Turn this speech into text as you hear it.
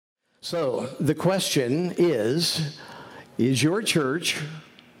So the question is your church,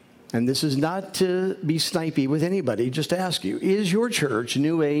 and this is not to be snipey with anybody, just to ask you, is your church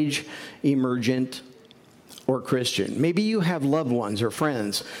New Age, emergent, or Christian? Maybe you have loved ones or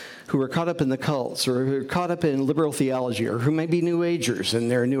friends who are caught up in the cults or who are caught up in liberal theology or who may be New Agers. And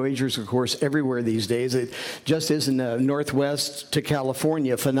there are New Agers, of course, everywhere these days. It just isn't a Northwest to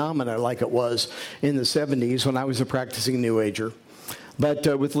California phenomena like it was in the 70s when I was a practicing New Ager.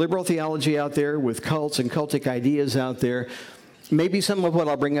 But with liberal theology out there, with cults and cultic ideas out there, maybe some of what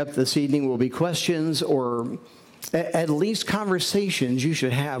I'll bring up this evening will be questions or at least conversations you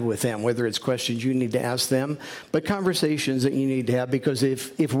should have with them, whether it's questions you need to ask them, but conversations that you need to have, because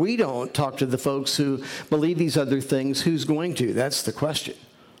if we don't talk to the folks who believe these other things, who's going to? That's the question.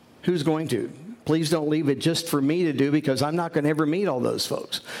 Who's going to? Please don't leave it just for me to do, because I'm not going to ever meet all those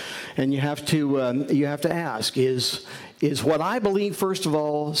folks. And you have to ask, is what I believe, first of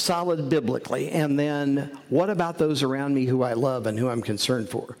all, solid biblically? And then what about those around me who I love and who I'm concerned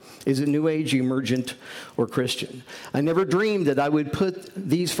for? Is it New Age, emergent, or Christian? I never dreamed that I would put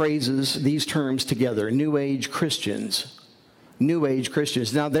these phrases, these terms together, New Age Christians. New Age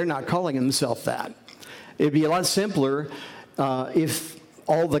Christians. Now, they're not calling themselves that. It'd be a lot simpler if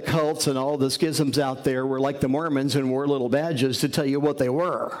all the cults and all the schisms out there were like the Mormons and wore little badges to tell you what they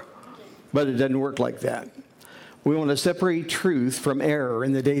were. But it doesn't work like that. We want to separate truth from error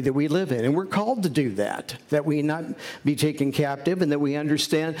in the day that we live in. And we're called to do that we not be taken captive, and that we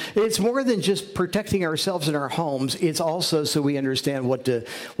understand. It's more than just protecting ourselves in our homes. It's also so we understand what to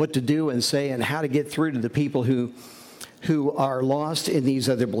do and say and how to get through to the people who are lost in these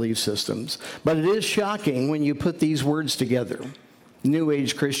other belief systems. But it is shocking when you put these words together. New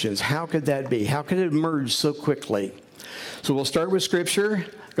Age Christians. How could that be? How could it emerge so quickly? So we'll start with Scripture.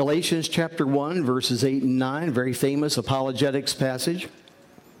 Galatians chapter 1, verses 8 and 9, very famous apologetics passage.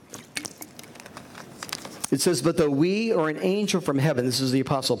 It says, "But though we or an angel from heaven," this is the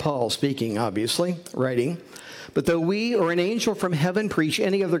Apostle Paul speaking, obviously, writing, "But though we or an angel from heaven preach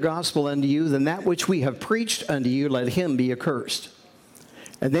any other gospel unto you than that which we have preached unto you, let him be accursed."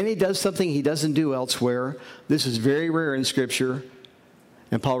 And then he does something he doesn't do elsewhere. This is very rare in Scripture,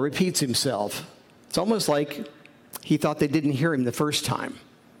 and Paul repeats himself. It's almost like he thought they didn't hear him the first time.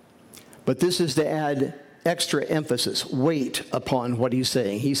 But this is to add extra emphasis, weight upon what he's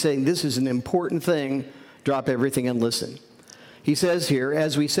saying. He's saying this is an important thing. Drop everything and listen. He says here,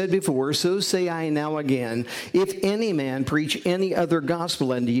 "As we said before, so say I now again, if any man preach any other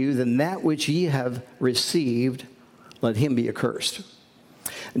gospel unto you than that which ye have received, let him be accursed.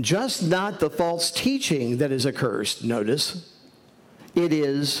 Just not the false teaching that is accursed," notice, "it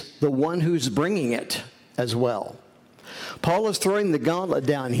is the one who's bringing it as well." Paul is throwing the gauntlet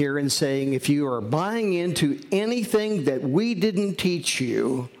down here and saying, if you are buying into anything that we didn't teach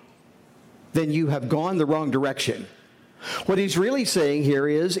you, then you have gone the wrong direction. What he's really saying here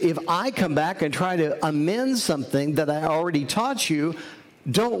is, if I come back and try to amend something that I already taught you,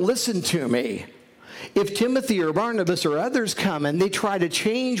 don't listen to me. If Timothy or Barnabas or others come and they try to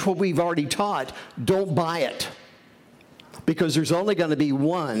change what we've already taught, don't buy it. Because there's only going to be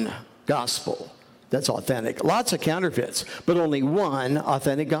one gospel that's authentic. Lots of counterfeits, but only one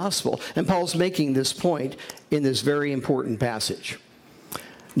authentic gospel. And Paul's making this point in this very important passage.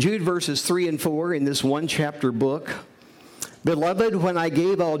 Jude verses 3 and 4 in this one chapter book. "Beloved, when I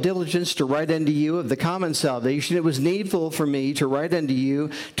gave all diligence to write unto you of the common salvation, it was needful for me to write unto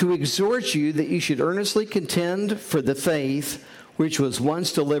you, to exhort you that you should earnestly contend for the faith which was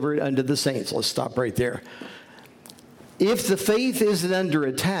once delivered unto the saints." Let's stop right there. If the faith isn't under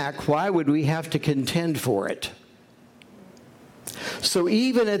attack, why would we have to contend for it? So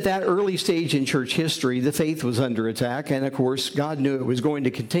even at that early stage in church history, the faith was under attack, and of course, God knew it was going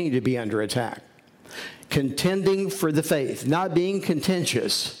to continue to be under attack. Contending for the faith, not being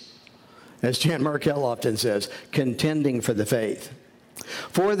contentious, as Jan Markell often says, contending for the faith.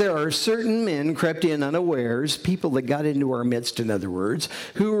 "For there are certain men crept in unawares," people that got into our midst, in other words,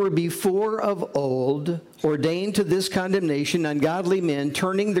 "who were before of old ordained to this condemnation, ungodly men,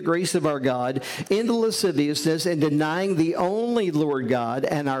 turning the grace of our God into lasciviousness and denying the only Lord God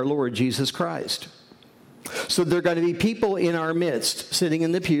and our Lord Jesus Christ." So there are going to be people in our midst, sitting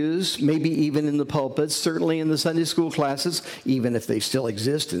in the pews, maybe even in the pulpits, certainly in the Sunday school classes, even if they still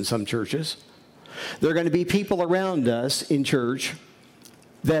exist in some churches. There are going to be people around us in church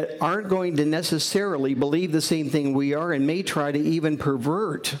that aren't going to necessarily believe the same thing we are and may try to even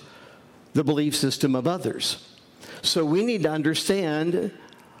pervert the belief system of others. So we need to understand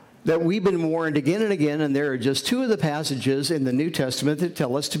that we've been warned again and again, and there are just two of the passages in the New Testament that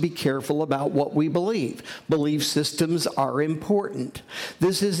tell us to be careful about what we believe. Belief systems are important.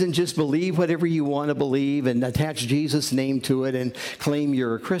 This isn't just believe whatever you want to believe and attach Jesus' name to it and claim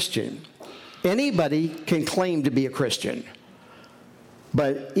you're a Christian. Anybody can claim to be a Christian.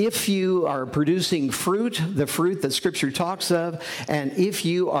 But if you are producing fruit, the fruit that Scripture talks of, and if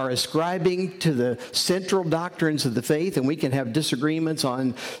you are ascribing to the central doctrines of the faith, and we can have disagreements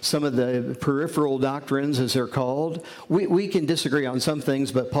on some of the peripheral doctrines, as they're called, we can disagree on some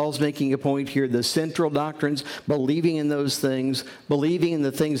things, but Paul's making a point here, the central doctrines, believing in those things, believing in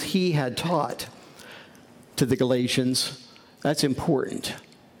the things he had taught to the Galatians, that's important.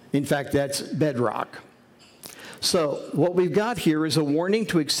 In fact, that's bedrock. So what we've got here is a warning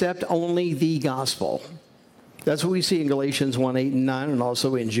to accept only the gospel. That's what we see in Galatians 1, 8, and 9, and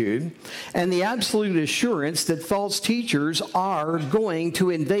also in Jude. And the absolute assurance that false teachers are going to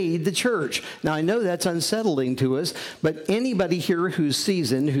invade the church. Now, I know that's unsettling to us, but anybody here who's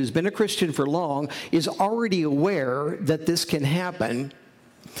seasoned, who's been a Christian for long, is already aware that this can happen.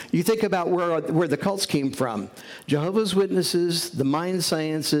 You think about where the cults came from. Jehovah's Witnesses, the Mind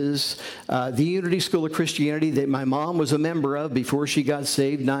Sciences, the Unity School of Christianity that my mom was a member of before she got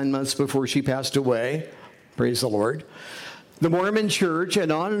saved, 9 months before she passed away. Praise the Lord. The Mormon Church,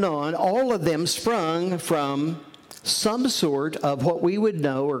 and on, all of them sprung from some sort of what we would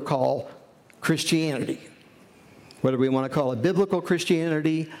know or call Christianity. Whether we want to call it biblical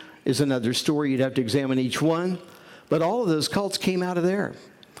Christianity is another story. You'd have to examine each one. But all of those cults came out of there.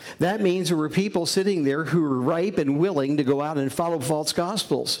 That means there were people sitting there who were ripe and willing to go out and follow false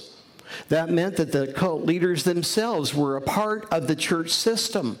gospels. That meant that the cult leaders themselves were a part of the church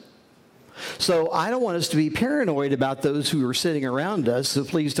system. So I don't want us to be paranoid about those who are sitting around us, so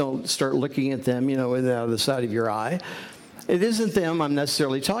please don't start looking at them, out of the side of your eye. It isn't them I'm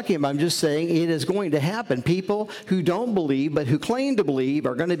necessarily talking about. I'm just saying it is going to happen. People who don't believe but who claim to believe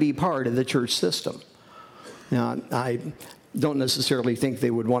are going to be part of the church system. Now, I don't necessarily think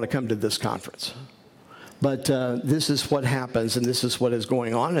they would want to come to this conference. But this is what happens, and this is what is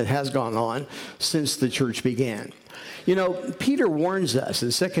going on. It has gone on since the church began. Peter warns us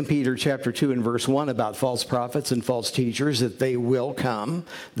in 2 Peter chapter 2 and verse 1 about false prophets and false teachers, that they will come,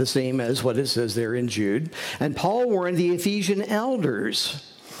 the same as what it says there in Jude. And Paul warned the Ephesian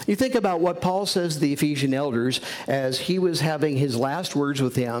elders. You think about what Paul says to the Ephesian elders as he was having his last words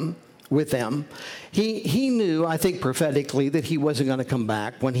with them. He knew, I think prophetically, that he wasn't going to come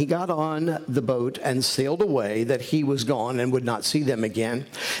back. When he got on the boat and sailed away, that he was gone and would not see them again.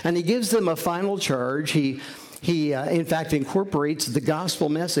 And he gives them a final charge. He in fact, incorporates the gospel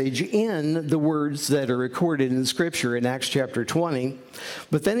message in the words that are recorded in Scripture in Acts chapter 20.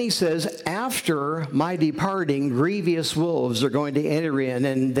 But then he says, after my departing, grievous wolves are going to enter in.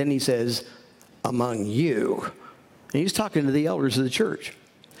 And then he says, among you. And he's talking to the elders of the church.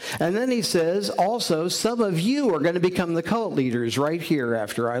 And then he says, also, some of you are going to become the cult leaders right here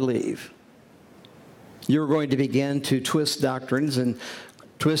after I leave. You're going to begin to twist doctrines and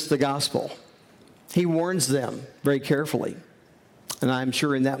twist the gospel. He warns them very carefully. And I'm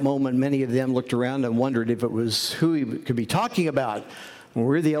sure in that moment, many of them looked around and wondered if it was who he could be talking about.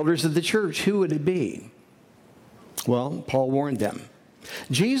 We're the elders of the church. Who would it be? Well, Paul warned them.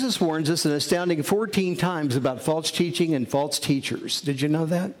 Jesus warns us an astounding 14 times about false teaching and false teachers. Did you know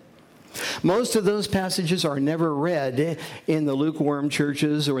that? Most of those passages are never read in the lukewarm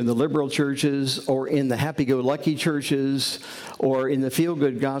churches or in the liberal churches or in the happy-go-lucky churches or in the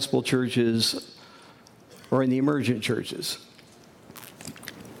feel-good gospel churches or in the emergent churches.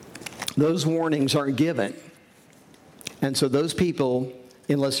 Those warnings aren't given. And so those people,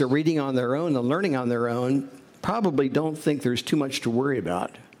 unless they're reading on their own and learning on their own, probably don't think there's too much to worry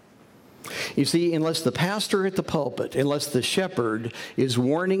about. You see, unless the pastor at the pulpit, unless the shepherd is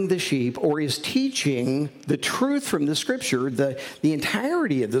warning the sheep or is teaching the truth from the Scripture, the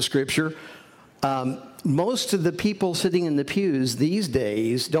entirety of the Scripture, most of the people sitting in the pews these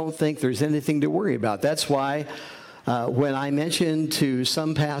days don't think there's anything to worry about. That's why when I mention to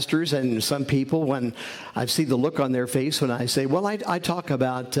some pastors and some people, when I see the look on their face when I say, well, I talk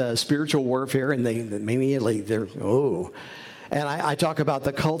about spiritual warfare, and they immediately, oh. And I talk about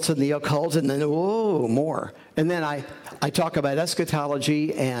the cults and the occult, and then, whoa, more. And then I talk about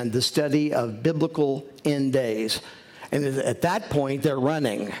eschatology and the study of biblical end days. And at that point, they're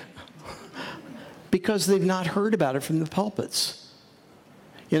running because they've not heard about it from the pulpits.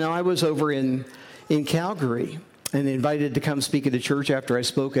 I was over in Calgary and invited to come speak at a church after I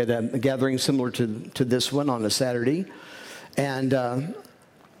spoke at a gathering similar to this one on a Saturday. And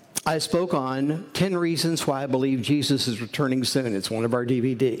I spoke on 10 reasons why I believe Jesus is returning soon. It's one of our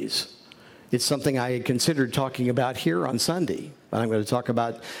DVDs. It's something I had considered talking about here on Sunday, but I'm going to talk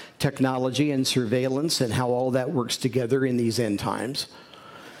about technology and surveillance and how all that works together in these end times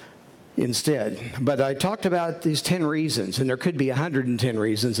instead. But I talked about these 10 reasons, and there could be 110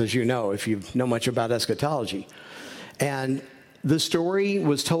 reasons, as you know, if you know much about eschatology. And the story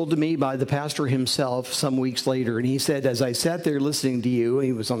was told to me by the pastor himself some weeks later, and he said, as I sat there listening to you,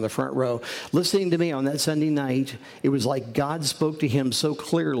 he was on the front row, listening to me on that Sunday night, it was like God spoke to him so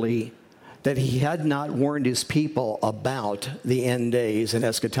clearly that he had not warned his people about the end days and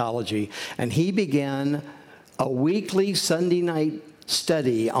eschatology. And he began a weekly Sunday night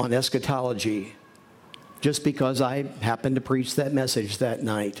study on eschatology just because I happened to preach that message that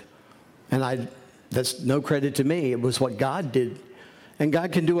night. And that's no credit to me. It was what God did. And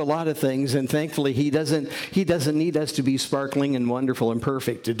God can do a lot of things, and thankfully He doesn't need us to be sparkling and wonderful and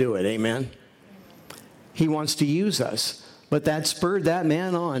perfect to do it. Amen? He wants to use us. But that spurred that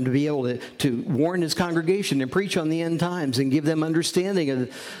man on to be able to warn his congregation and preach on the end times and give them understanding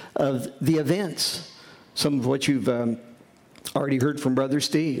of the events. Some of what you've already heard from Brother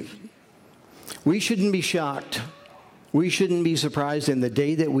Steve. We shouldn't be shocked. We shouldn't be surprised in the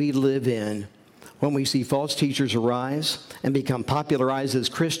day that we live in when we see false teachers arise and become popularized as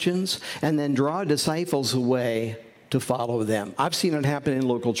Christians and then draw disciples away to follow them. I've seen it happen in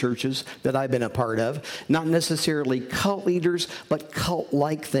local churches that I've been a part of. Not necessarily cult leaders, but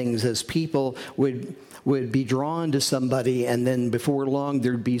cult-like things, as people would be drawn to somebody, and then before long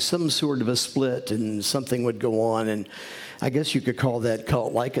there'd be some sort of a split and something would go on. And I guess you could call that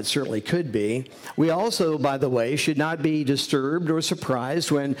cult-like. It certainly could be. We also, by the way, should not be disturbed or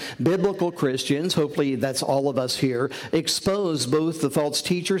surprised when biblical Christians, hopefully that's all of us here, expose both the false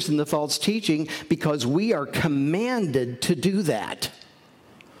teachers and the false teaching, because we are commanded to do that.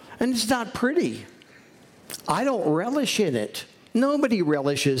 And it's not pretty. I don't relish in it. Nobody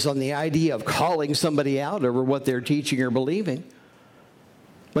relishes on the idea of calling somebody out over what they're teaching or believing.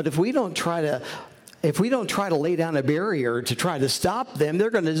 But if we don't try to lay down a barrier to try to stop them, they're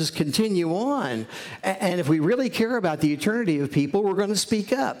going to just continue on. And if we really care about the eternity of people, we're going to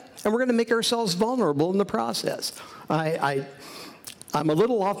speak up. And we're going to make ourselves vulnerable in the process. I'm a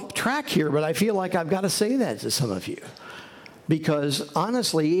little off track here, but I feel like I've got to say that to some of you. Because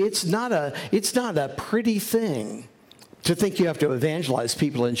honestly, it's not a pretty thing to think you have to evangelize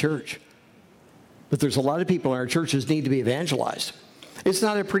people in church. But there's a lot of people in our churches need to be evangelized. It's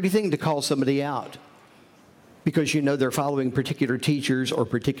not a pretty thing to call somebody out because you know they're following particular teachers or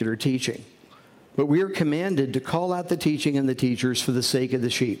particular teaching. But we are commanded to call out the teaching and the teachers for the sake of the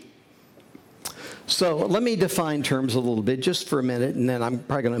sheep. So let me define terms a little bit just for a minute, and then I'm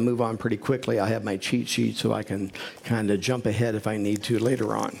probably going to move on pretty quickly. I have my cheat sheet so I can kind of jump ahead if I need to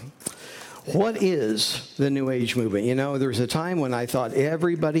later on. What is the New Age movement? You know, there was a time when I thought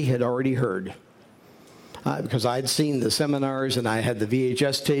everybody had already heard. Because I'd seen the seminars and I had the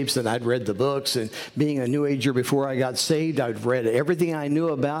VHS tapes and I'd read the books. And being a New Ager before I got saved, I'd read everything I knew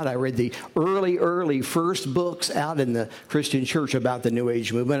about. I read the early first books out in the Christian church about the New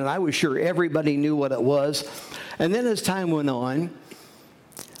Age movement. And I was sure everybody knew what it was. And then as time went on,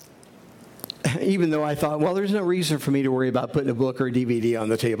 even though I thought, well, there's no reason for me to worry about putting a book or a DVD on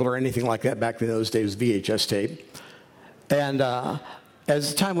the table or anything like that back in those days, VHS tape. And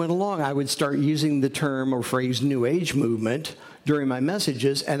as time went along, I would start using the term or phrase New Age movement during my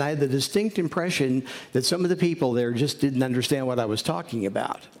messages, and I had the distinct impression that some of the people there just didn't understand what I was talking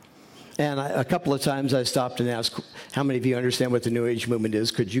about. And a couple of times I stopped and asked, how many of you understand what the New Age movement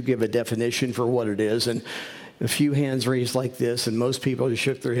is? Could you give a definition for what it is? And a few hands raised like this, and most people just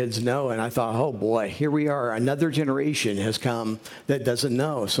shook their heads no. And I thought, oh boy, here we are. Another generation has come that doesn't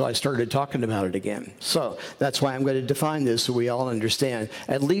know. So I started talking about it again. So that's why I'm going to define this so we all understand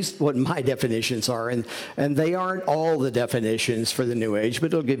at least what my definitions are. And they aren't all the definitions for the New Age, but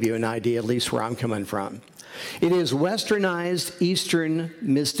it'll give you an idea at least where I'm coming from. It is westernized Eastern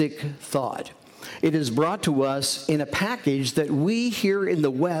mystic thought. It is brought to us in a package that we here in the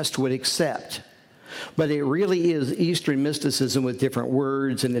West would accept. But it really is Eastern mysticism with different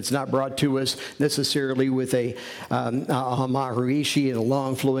words, and it's not brought to us necessarily with a maharishi and a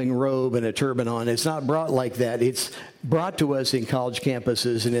long flowing robe and a turban on. It's not brought like that. It's brought to us in college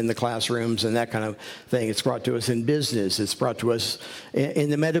campuses and in the classrooms and that kind of thing. It's brought to us in business. It's brought to us in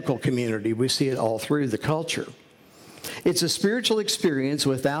the medical community. We see it all through the culture. It's a spiritual experience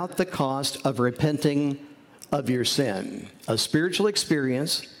without the cost of repenting of your sin. A spiritual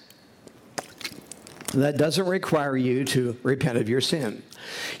experience that doesn't require you to repent of your sin.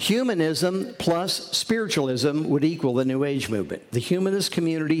 Humanism plus spiritualism would equal the New Age movement. The humanist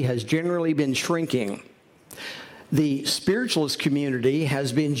community has generally been shrinking. The spiritualist community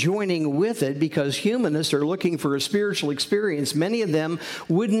has been joining with it because humanists are looking for a spiritual experience. Many of them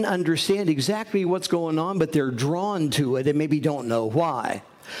wouldn't understand exactly what's going on, but they're drawn to it and maybe don't know why.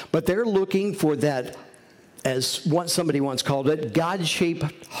 But they're looking for that, as somebody once called it,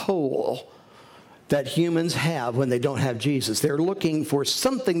 God-shaped hole that humans have when they don't have Jesus. They're looking for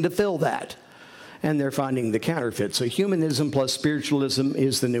something to fill that, and they're finding the counterfeit. So humanism plus spiritualism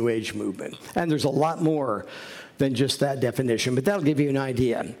is the New Age movement. And there's a lot more than just that definition, but that'll give you an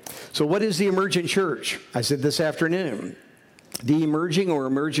idea. So what is the emergent church? I said this afternoon. The emerging or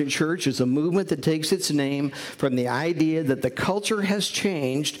emergent church is a movement that takes its name from the idea that the culture has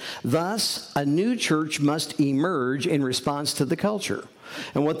changed, thus a new church must emerge in response to the culture.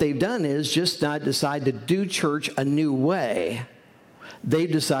 And what they've done is just not decide to do church a new way.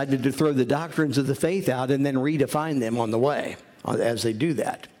 They've decided to throw the doctrines of the faith out and then redefine them on the way as they do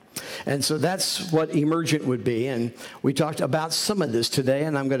that. And so that's what emergent would be. And we talked about some of this today,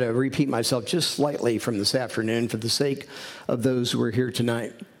 and I'm going to repeat myself just slightly from this afternoon for the sake of those who are here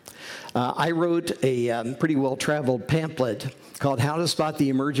tonight. I wrote a pretty well-traveled pamphlet called How to Spot the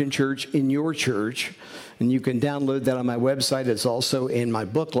Emergent Church in Your Church. And you can download that on my website. It's also in my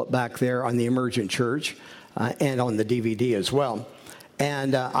booklet back there on the emergent church and on the DVD as well.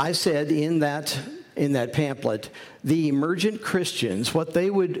 And I said in that pamphlet, the emergent Christians, what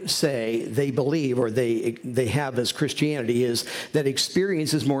they would say they believe or they have as Christianity is that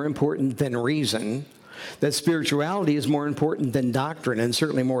experience is more important than reason, that spirituality is more important than doctrine and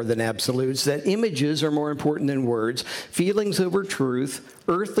certainly more than absolutes, that images are more important than words, feelings over truth,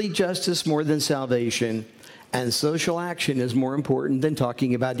 earthly justice more than salvation, and social action is more important than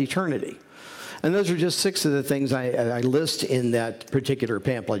talking about eternity. And those are just 6 of the things I list in that particular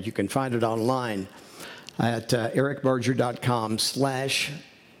pamphlet. You can find it online at ericbarger.com/spot,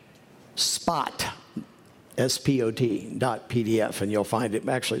 spot.pdf, and you'll find it.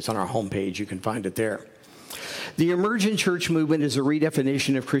 Actually, it's on our homepage. You can find it there. The emergent church movement is a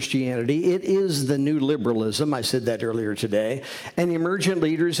redefinition of Christianity. It is the new liberalism. I said that earlier today. And emergent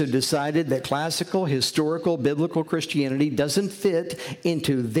leaders have decided that classical, historical, biblical Christianity doesn't fit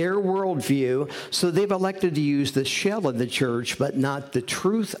into their worldview, so they've elected to use the shell of the church, but not the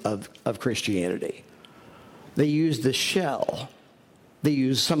truth of Christianity. They use the shell. They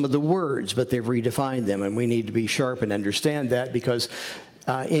use some of the words, but they've redefined them, and we need to be sharp and understand that because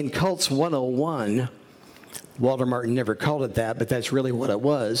in Cults 101, Walter Martin never called it that, but that's really what it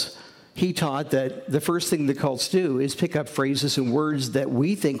was. He taught that the first thing the cults do is pick up phrases and words that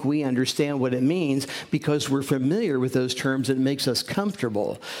we think we understand what it means because we're familiar with those terms and it makes us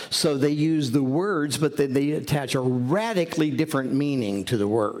comfortable. So they use the words, but then they attach a radically different meaning to the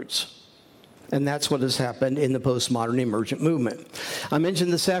words. And that's what has happened in the postmodern emergent movement. I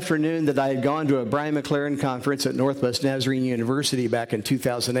mentioned this afternoon that I had gone to a Brian McLaren conference at Northwest Nazarene University back in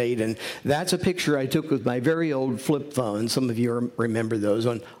 2008, and that's a picture I took with my very old flip phone. Some of you remember those.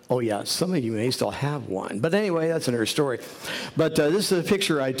 Oh, yeah, some of you may still have one. But anyway, that's another story. But this is a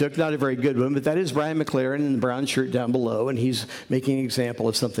picture I took, not a very good one, but that is Brian McLaren in the brown shirt down below, and he's making an example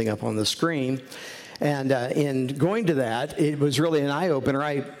of something up on the screen. And in going to that, it was really an eye-opener.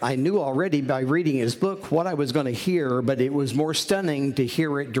 I knew already by reading his book what I was going to hear, but it was more stunning to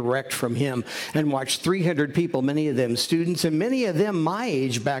hear it direct from him and watch 300 people, many of them students, and many of them my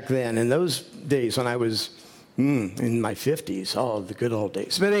age back then, in those days when I was in my 50s. Oh, the good old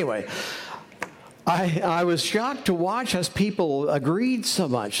days. But anyway, I was shocked to watch as people agreed so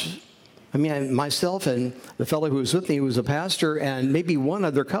much. I mean, myself and the fellow who was with me, who was a pastor, and maybe one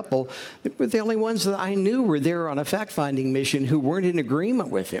other couple, they were the only ones that I knew were there on a fact-finding mission who weren't in agreement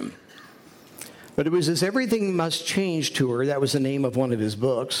with him. But it was this Everything Must Change tour. That was the name of one of his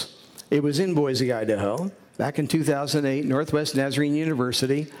books. It was in Boise, Idaho, back in 2008, Northwest Nazarene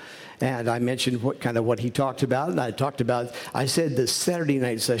University. And I mentioned what he talked about. And I said the Saturday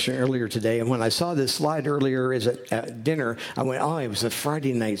night session earlier today. And when I saw this slide earlier at dinner, I went, oh, it was a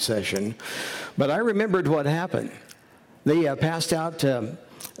Friday night session. But I remembered what happened. They passed out the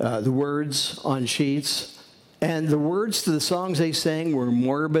words on sheets. And the words to the songs they sang were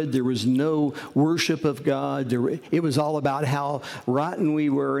morbid. There was no worship of God. It was all about how rotten we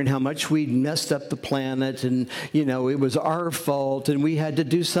were and how much we'd messed up the planet. And, it was our fault and we had to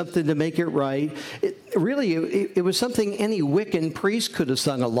do something to make it right. It was something any Wiccan priest could have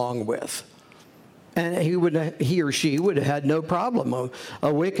sung along with. And he or she would have had no problem. A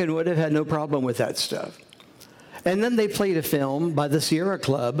Wiccan would have had no problem with that stuff. And then they played a film by the Sierra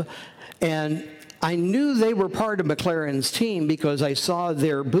Club, and I knew they were part of McLaren's team because I saw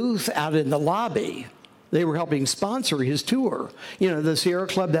their booth out in the lobby. They were helping sponsor his tour. You know, the Sierra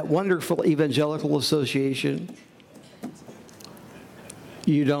Club, that wonderful evangelical association.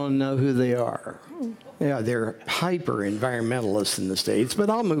 You don't know who they are. Yeah, they're hyper-environmentalists in the States, but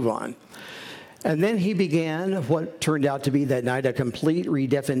I'll move on. And then he began what turned out to be that night a complete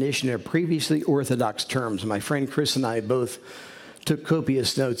redefinition of previously orthodox terms. My friend Chris and I both took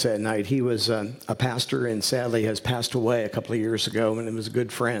copious notes that night. He was a pastor and sadly has passed away a couple of years ago, and he was a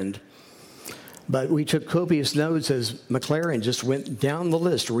good friend. But we took copious notes as McLaren just went down the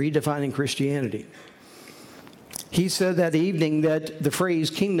list, redefining Christianity. He said that evening that the phrase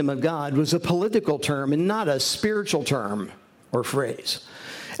kingdom of God was a political term and not a spiritual term or phrase.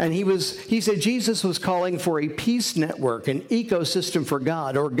 And he said Jesus was calling for a peace network, an ecosystem for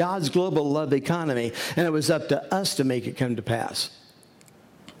God, or God's global love economy, and it was up to us to make it come to pass.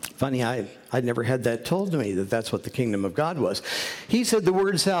 Funny, I'd never had that told to me, that that's what the kingdom of God was. He said the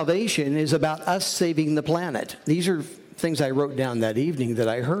word salvation is about us saving the planet. These are things I wrote down that evening that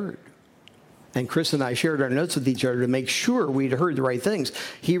I heard. And Chris and I shared our notes with each other to make sure we'd heard the right things.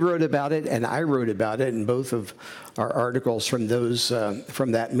 He wrote about it, and I wrote about it, and both of our articles from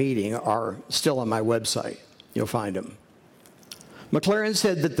from that meeting are still on my website. You'll find them. McLaren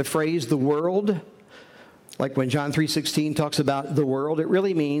said that the phrase "the world," like when John 3:16 talks about the world, it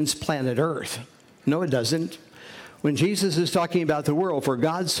really means planet Earth. No, it doesn't. When Jesus is talking about the world, for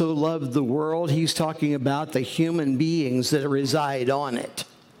God so loved the world, he's talking about the human beings that reside on it.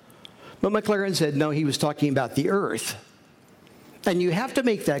 But McLaren said, no, he was talking about the earth. And you have to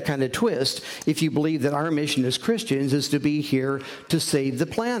make that kind of twist if you believe that our mission as Christians is to be here to save the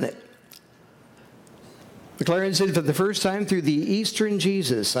planet. McLaren said, for the first time through the Eastern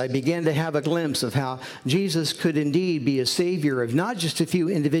Jesus, I began to have a glimpse of how Jesus could indeed be a savior of not just a few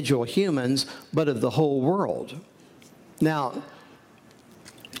individual humans, but of the whole world. Now,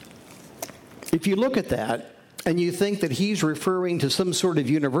 if you look at that, and you think that he's referring to some sort of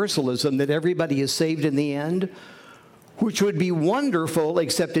universalism, that everybody is saved in the end, which would be wonderful,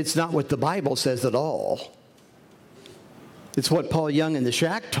 except it's not what the Bible says at all. It's what Paul Young in the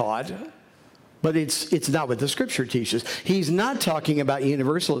Shack taught, but it's not what the Scripture teaches. He's not talking about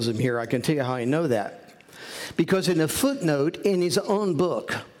universalism here. I can tell you how I know that. Because in a footnote in his own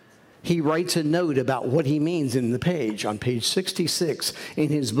book, he writes a note about what he means in the page, on page 66 in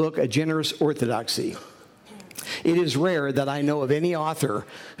his book, A Generous Orthodoxy. It is rare that I know of any author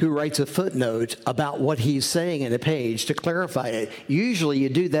who writes a footnote about what he's saying in a page to clarify it. Usually you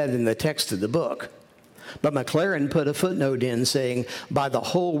do that in the text of the book. But McLaren put a footnote in saying, by the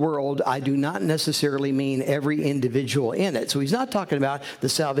whole world, I do not necessarily mean every individual in it. So he's not talking about the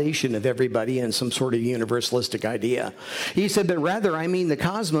salvation of everybody in some sort of universalistic idea. He said, but rather I mean the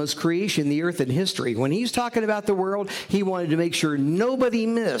cosmos, creation, the earth, and history. When he's talking about the world, he wanted to make sure nobody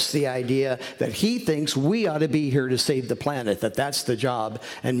missed the idea that he thinks we ought to be here to save the planet, that that's the job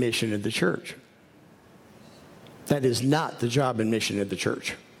and mission of the church. That is not the job and mission of the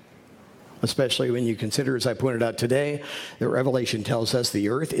church. Especially when you consider, as I pointed out today, that Revelation tells us the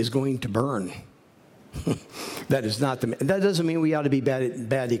earth is going to burn. That doesn't mean we ought to be bad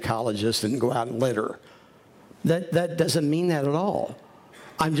ecologists and go out and litter. That doesn't mean that at all.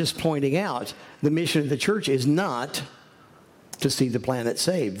 I'm just pointing out the mission of the church is not to see the planet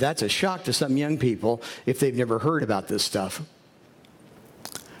saved. That's a shock to some young people if they've never heard about this stuff.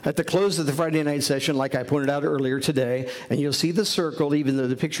 At the close of the Friday night session, like I pointed out earlier today, and you'll see the circle, even though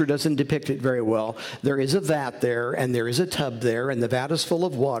the picture doesn't depict it very well, there is a vat there, and there is a tub there, and the vat is full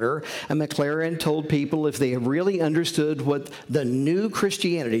of water. And McLaren told people if they have really understood what the new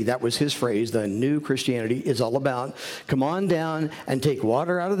Christianity, that was his phrase, the new Christianity is all about, come on down and take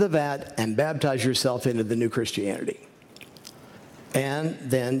water out of the vat and baptize yourself into the new Christianity. And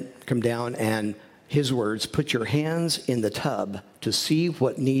then come down and, his words, put your hands in the tub to see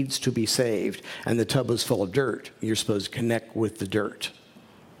what needs to be saved. And the tub was full of dirt. You're supposed to connect with the dirt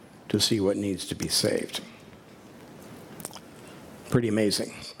to see what needs to be saved. Pretty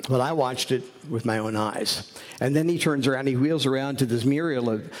amazing. Well, I watched it with my own eyes. And then he turns around, he wheels around to this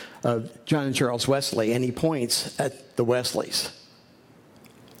mural of John and Charles Wesley, and he points at the Wesleys.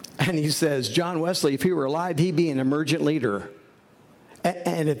 And he says, John Wesley, if he were alive, he'd be an emergent leader.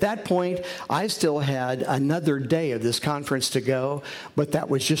 And at that point, I still had another day of this conference to go, but that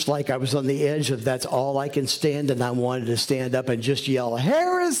was just like I was on the edge of that's all I can stand, and I wanted to stand up and just yell,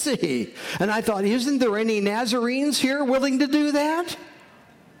 heresy! And I thought, isn't there any Nazarenes here willing to do that?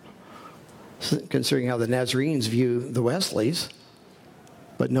 Considering how the Nazarenes view the Wesleys,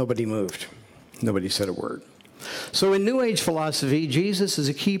 but nobody moved. Nobody said a word. So in New Age philosophy, Jesus is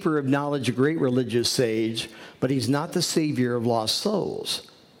a keeper of knowledge, a great religious sage, but he's not the savior of lost souls.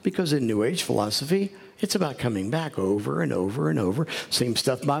 Because in New Age philosophy, it's about coming back over and over and over. Same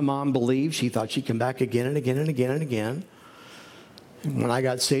stuff my mom believed. She thought she'd come back again and again and again and again. And when I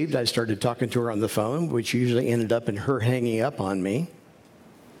got saved, I started talking to her on the phone, which usually ended up in her hanging up on me.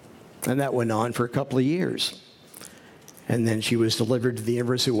 And that went on for a couple of years. And then she was delivered to the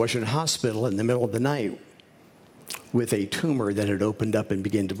University of Washington Hospital in the middle of the night with a tumor that had opened up and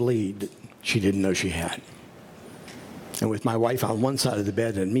began to bleed that she didn't know she had. And with my wife on one side of the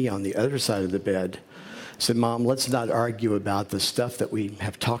bed and me on the other side of the bed, I said, Mom, let's not argue about the stuff that we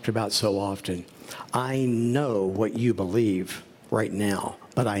have talked about so often. I know what you believe right now,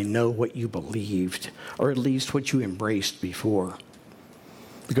 but I know what you believed, or at least what you embraced before.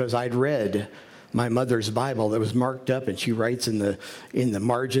 Because I'd read my mother's Bible that was marked up, and she writes in the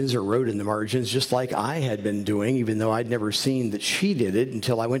margins, or wrote in the margins, just like I had been doing, even though I'd never seen that she did it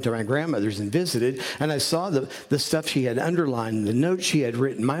until I went to my grandmother's and visited, and I saw the stuff she had underlined, the notes she had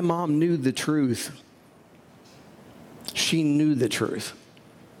written. My mom knew the truth. She knew the truth.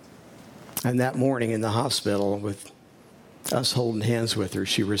 And that morning in the hospital, with us holding hands with her,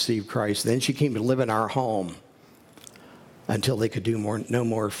 she received Christ. Then she came to live in our home until they could do no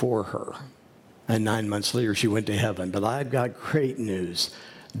more for her. And 9 months later, she went to heaven. But I've got great news.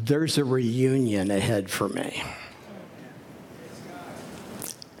 There's a reunion ahead for me.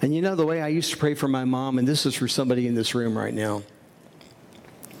 And you know the way I used to pray for my mom, and this is for somebody in this room right now.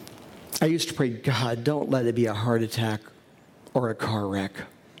 I used to pray, God, don't let it be a heart attack or a car wreck.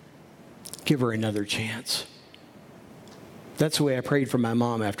 Give her another chance. That's the way I prayed for my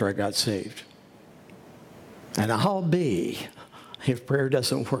mom after I got saved. And I'll be, if prayer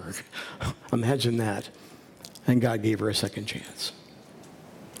doesn't work, imagine that. And God gave her a second chance.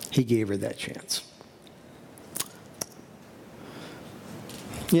 He gave her that chance.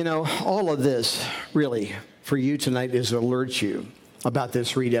 You know, all of this, really, for you tonight is to alert you about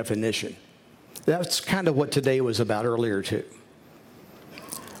this redefinition. That's kind of what today was about earlier, too.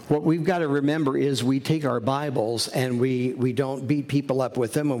 What we've got to remember is we take our Bibles and we don't beat people up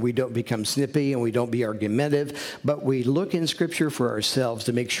with them, and we don't become snippy, and we don't be argumentative, but we look in Scripture for ourselves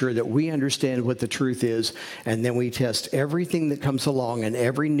to make sure that we understand what the truth is, and then we test everything that comes along and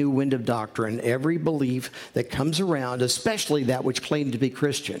every new wind of doctrine, every belief that comes around, especially that which claimed to be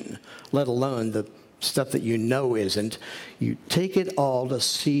Christian, let alone the stuff that you know isn't. You take it all to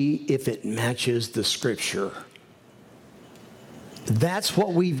see if it matches the Scripture. That's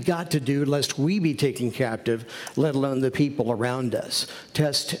what we've got to do, lest we be taken captive, let alone the people around us.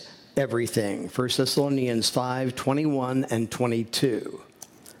 Test everything. 1 Thessalonians 5, 21 and 22.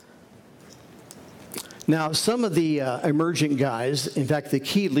 Now, some of the emergent guys, in fact, the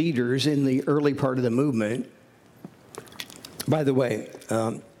key leaders in the early part of the movement, by the way,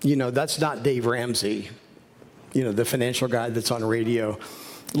 that's not Dave Ramsey, the financial guy that's on radio.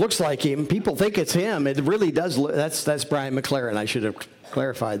 Looks like him. People think it's him. It really does. That's Brian McLaren. I should have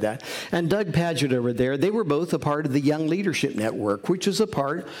clarified that. And Doug Padgett over there, they were both a part of the Young Leadership Network, which is a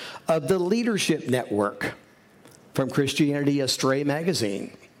part of the Leadership Network from Christianity Astray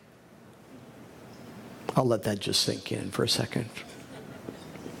magazine. I'll let that just sink in for a second.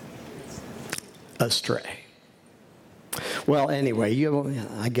 Astray. Well, anyway,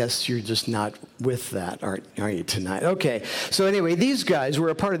 I guess you're just not with that, are you, tonight? Okay. So anyway, these guys were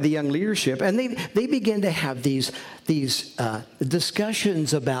a part of the Young Leadership, and they began to have these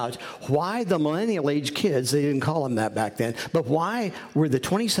discussions about why the millennial age kids, they didn't call them that back then, but why were the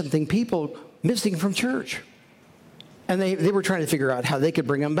 20-something people missing from church? And they were trying to figure out how they could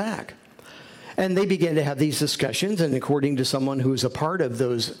bring them back. And they began to have these discussions, and according to someone who's a part of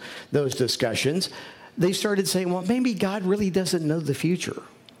those discussions, they started saying, well, maybe God really doesn't know the future.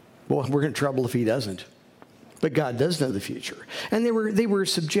 Well, we're in trouble if he doesn't. But God does know the future. And they were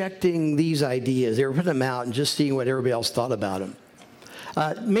subjecting these ideas. They were putting them out and just seeing what everybody else thought about them.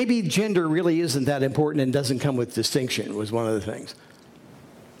 Maybe gender really isn't that important and doesn't come with distinction was one of the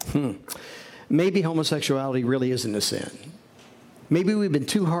things. Maybe homosexuality really isn't a sin. Maybe we've been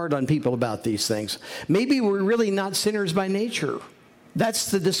too hard on people about these things. Maybe we're really not sinners by nature.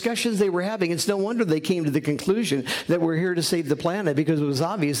 That's the discussions they were having. It's no wonder they came to the conclusion that we're here to save the planet, because it was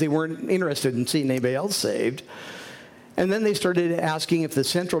obvious they weren't interested in seeing anybody else saved. And then they started asking if the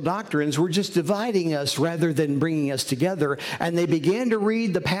central doctrines were just dividing us rather than bringing us together. And they began to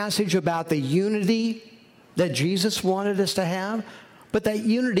read the passage about the unity that Jesus wanted us to have. But that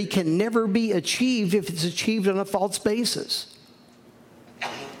unity can never be achieved if it's achieved on a false basis.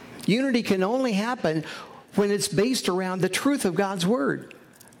 Unity can only happen when it's based around the truth of God's Word.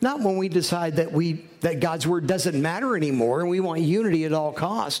 Not when we decide that God's word doesn't matter anymore and we want unity at all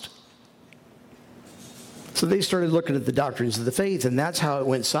cost. So they started looking at the doctrines of the faith, and that's how it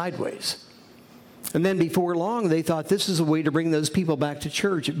went sideways. And then before long, they thought this is a way to bring those people back to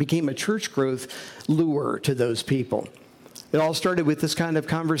church. It became a church growth lure to those people. It all started with this kind of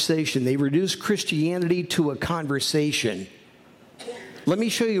conversation. They reduced Christianity to a conversation. Let me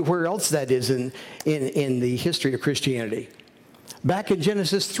show you where else that is in the history of Christianity. Back in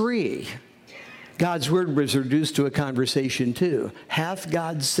Genesis 3, God's word was reduced to a conversation too. Hath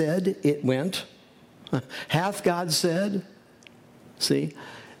God said, it went. Hath God said? See?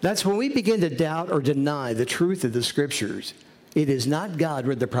 That's when we begin to doubt or deny the truth of the Scriptures. It is not God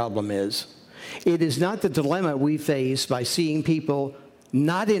where the problem is. It is not the dilemma we face by seeing people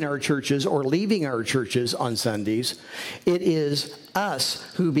not in our churches or leaving our churches on Sundays. It is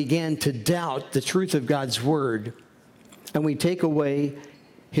us who began to doubt the truth of God's word, and we take away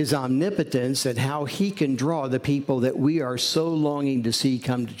his omnipotence and how he can draw the people that we are so longing to see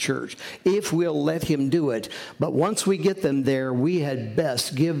come to church, if we'll let him do it. But once we get them there, we had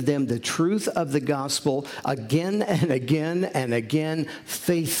best give them the truth of the gospel again and again and again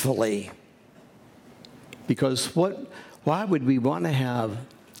faithfully. Because why would we want to have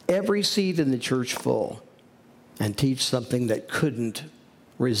every seat in the church full and teach something that couldn't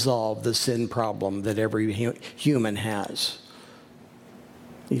resolve the sin problem that every human has?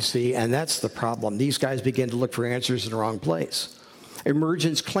 You see, and that's the problem. These guys begin to look for answers in the wrong place.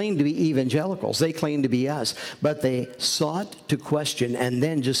 Emergents claim to be evangelicals. They claim to be us. But they sought to question and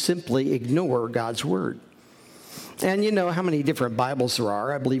then just simply ignore God's word. And you know how many different Bibles there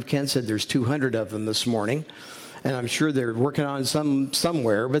are. I believe Ken said there's 200 of them this morning. And I'm sure they're working on some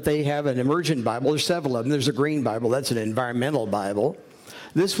somewhere. But they have an emergent Bible. There's several of them. There's a green Bible. That's an environmental Bible.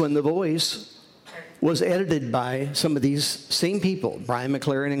 This one, the Voice, was edited by some of these same people, Brian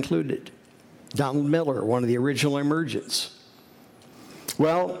McLaren included. Donald Miller, one of the original emergents.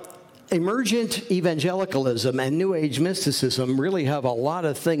 Well, emergent evangelicalism and New Age mysticism really have a lot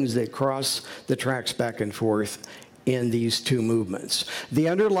of things that cross the tracks back and forth in these two movements. The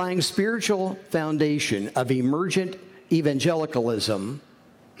underlying spiritual foundation of emergent evangelicalism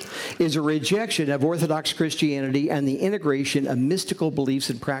is a rejection of Orthodox Christianity and the integration of mystical beliefs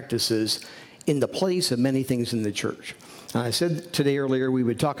and practices in the place of many things in the church. And I said today earlier we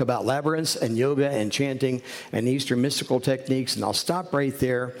would talk about labyrinths and yoga and chanting and Eastern mystical techniques, and I'll stop right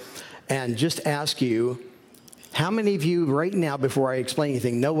there and just ask you, how many of you right now, before I explain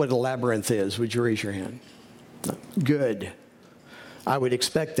anything, know what a labyrinth is? Would you raise your hand? Good. I would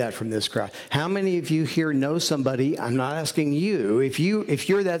expect that from this crowd. How many of you here know somebody? I'm not asking you. If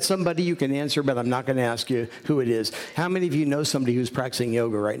you're that somebody, you can answer, but I'm not going to ask you who it is. How many of you know somebody who's practicing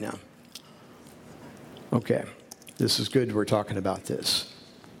yoga right now? Okay, this is good we're talking about this.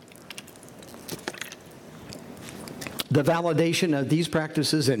 The validation of these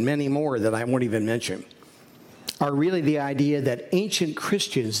practices and many more that I won't even mention are really the idea that ancient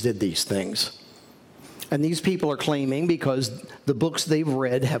Christians did these things. And these people are claiming, because the books they've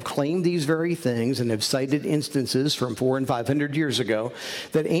read have claimed these very things and have cited instances from 400 and 500 years ago,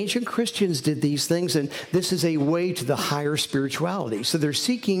 that ancient Christians did these things, and this is a way to the higher spirituality. So they're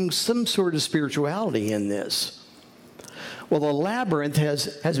seeking some sort of spirituality in this. Well, the labyrinth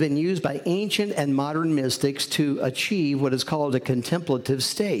has been used by ancient and modern mystics to achieve what is called a contemplative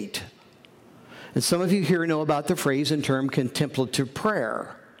state. And some of you here know about the phrase and term contemplative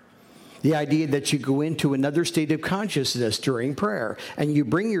prayer. The idea that you go into another state of consciousness during prayer and you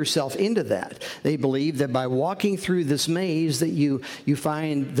bring yourself into that. They believe that by walking through this maze that you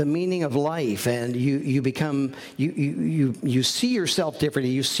find the meaning of life, and you become, you see yourself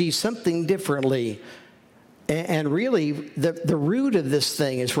differently, you see something differently. And really, the root of this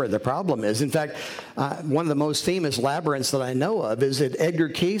thing is where the problem is. In fact, one of the most famous labyrinths that I know of is at Edgar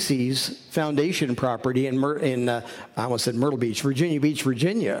Cayce's foundation property I almost said Myrtle Beach,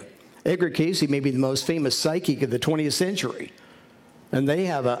 Virginia. Edgar Cayce may be the most famous psychic of the 20th century. And they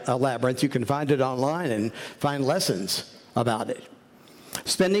have a labyrinth. You can find it online and find lessons about it.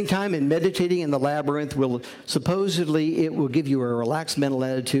 Spending time and meditating in the labyrinth will give you a relaxed mental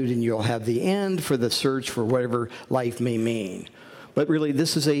attitude, and you'll have the end for the search for whatever life may mean. But really,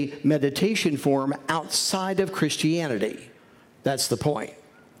 this is a meditation form outside of Christianity. That's the point.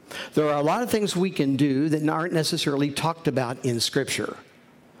 There are a lot of things we can do that aren't necessarily talked about in Scripture.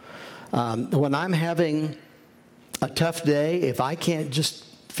 When I'm having a tough day, if I can't just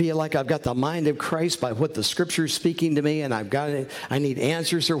feel like I've got the mind of Christ by what the Scripture's speaking to me, and I need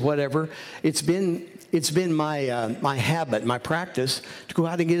answers or whatever, it's been my habit, my practice to go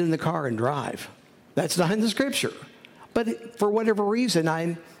out and get in the car and drive. That's not in the Scripture. But for whatever reason,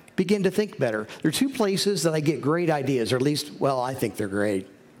 I begin to think better. There are two places that I get great ideas, or at least, well, I think they're great.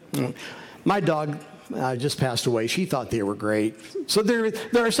 My dog just passed away. She thought they were great. So there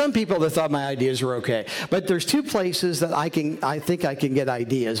are some people that thought my ideas were okay. But there's two places that I think I can get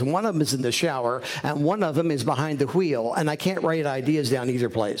ideas. And one of them is in the shower, and one of them is behind the wheel, and I can't write ideas down either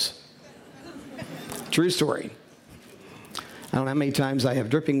place. True story. I don't know how many times I have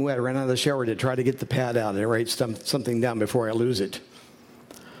dripping wet run out of the shower to try to get the pad out and write something down before I lose it.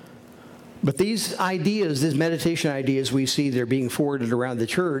 But these ideas, these meditation ideas we see, they're being forwarded around the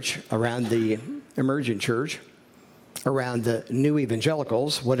church, around the emergent church, around the new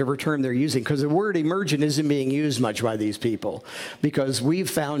evangelicals, whatever term they're using, because the word emergent isn't being used much by these people, because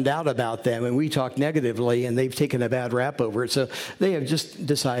we've found out about them and we talk negatively and they've taken a bad rap over it. So they have just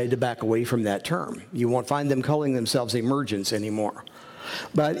decided to back away from that term. You won't find them calling themselves emergents anymore.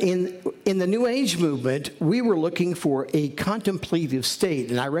 But in the New Age movement, we were looking for a contemplative state,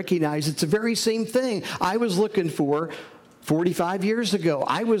 and I recognize it's the very same thing I was looking for 45 years ago.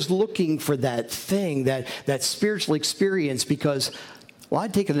 I was looking for that thing, that spiritual experience, because, well,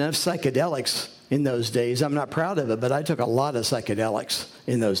 I'd taken enough psychedelics in those days. I'm not proud of it, but I took a lot of psychedelics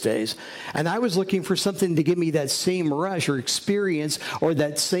in those days. And I was looking for something to give me that same rush or experience or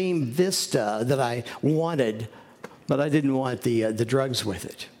that same vista that I wanted, but I didn't want the drugs with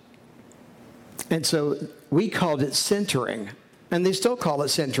it. And so we called it centering, and they still call it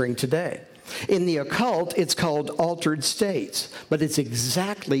centering today. In the occult, it's called altered states, but it's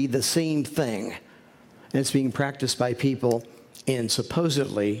exactly the same thing. And it's being practiced by people in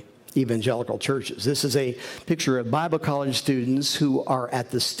supposedly evangelical churches. This is a picture of Bible college students who are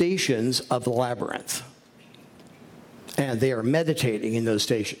at the stations of the labyrinth. And they are meditating in those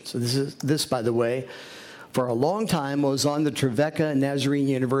stations. So this, by the way, for a long time was on the Trevecca Nazarene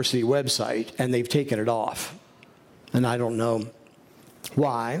University website, and they've taken it off. And I don't know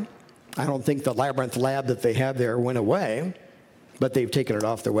why. I don't think the labyrinth lab that they have there went away, but they've taken it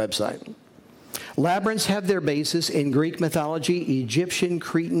off their website. Labyrinths have their basis in Greek mythology, Egyptian,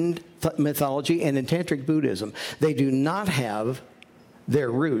 Cretan mythology, and in Tantric Buddhism. They do not have their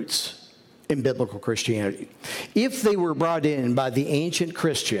roots in biblical Christianity. If they were brought in by the ancient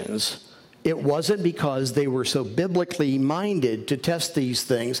Christians, it wasn't because they were so biblically minded to test these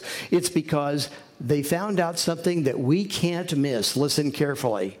things. It's because they found out something that we can't miss. Listen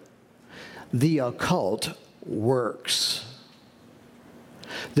carefully. The occult works.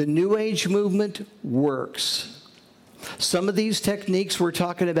 The New Age movement works. Some of these techniques we're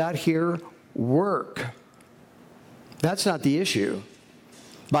talking about here work. That's not the issue.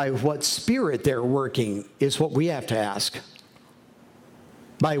 By what spirit they're working is what we have to ask.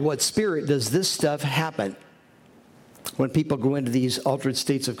 By what spirit does this stuff happen when people go into these altered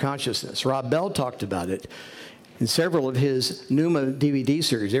states of consciousness? Rob Bell talked about it in several of his Pneuma DVD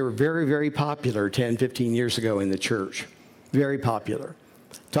series. They were very, very popular 10, 15 years ago in the church. Very popular.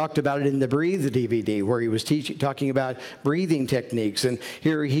 Talked about it in the Breathe DVD, where he was talking about breathing techniques. And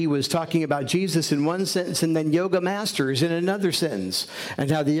here he was talking about Jesus in one sentence and then yoga masters in another sentence. And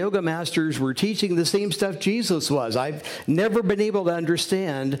how the yoga masters were teaching the same stuff Jesus was. I've never been able to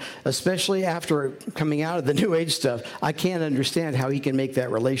understand, especially after coming out of the New Age stuff, I can't understand how he can make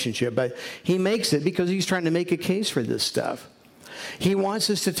that relationship. But he makes it because he's trying to make a case for this stuff. He wants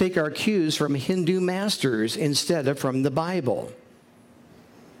us to take our cues from Hindu masters instead of from the Bible.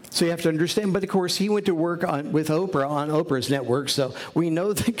 So you have to understand, but of course he went to work with Oprah on Oprah's network, so we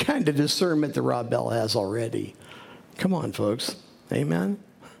know the kind of discernment that Rob Bell has already. Come on, folks. Amen?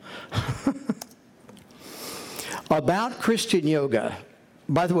 About Christian yoga.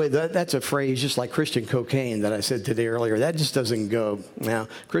 By the way, that's a phrase just like Christian cocaine that I said today earlier. That just doesn't go. Now,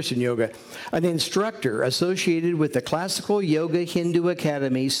 Christian yoga. An instructor associated with the Classical Yoga Hindu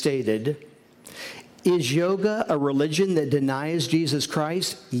Academy stated, "Is yoga a religion that denies Jesus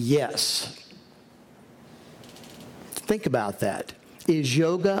Christ? Yes." Think about that. Is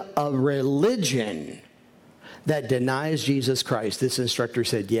yoga a religion that denies Jesus Christ? This instructor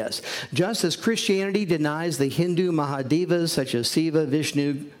said yes. Just as Christianity denies the Hindu Mahadevas such as Shiva,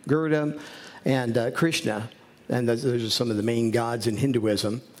 Vishnu, Garuda, and Krishna, and those are some of the main gods in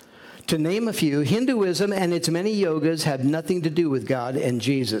Hinduism. To name a few, Hinduism and its many yogas have nothing to do with God and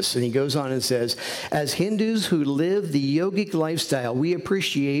Jesus. And he goes on and says, as Hindus who live the yogic lifestyle, we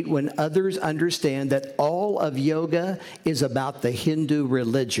appreciate when others understand that all of yoga is about the Hindu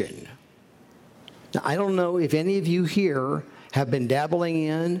religion. Now, I don't know if any of you here have been dabbling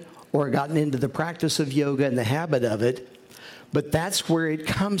in or gotten into the practice of yoga and the habit of it, but that's where it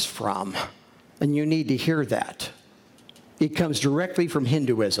comes from. And you need to hear that. It comes directly from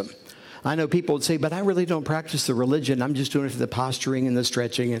Hinduism. I know people would say, but I really don't practice the religion. I'm just doing it for the posturing and the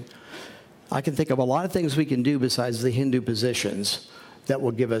stretching. And I can think of a lot of things we can do besides the Hindu positions that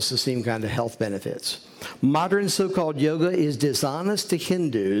will give us the same kind of health benefits. Modern so-called yoga is dishonest to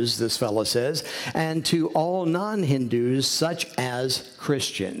Hindus, this fellow says, and to all non-Hindus, such as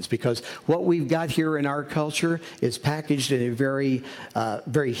Christians, because what we've got here in our culture is packaged in a very,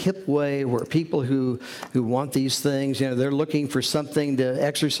 very hip way, where people who want these things, they're looking for something to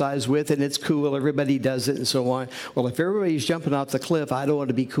exercise with, and it's cool, everybody does it, and so on. Well, if everybody's jumping off the cliff, I don't want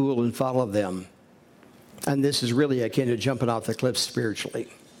to be cool and follow them. And this is really akin to jumping off the cliff spiritually.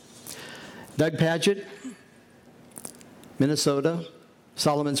 Doug Pagitt, Minnesota,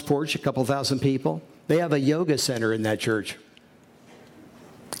 Solomon's Porch, a couple thousand people. They have a yoga center in that church.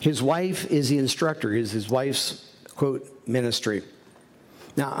 His wife is the instructor, is his wife's, quote, ministry.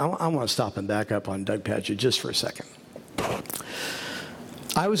 Now, I want to stop and back up on Doug Pagitt just for a second.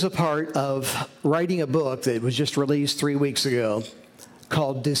 I was a part of writing a book that was just released 3 weeks ago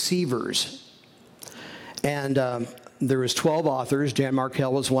called Deceivers. And there was 12 authors. Jan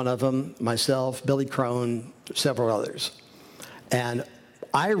Markell was one of them, myself, Billy Crone, several others. And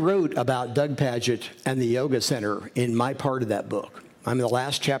I wrote about Doug Pagitt and the Yoga Center in my part of that book. I'm in the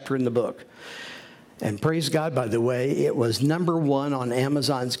last chapter in the book. And praise God, by the way, it was #1 on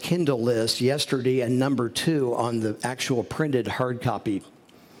Amazon's Kindle list yesterday and #2 on the actual printed hard copy.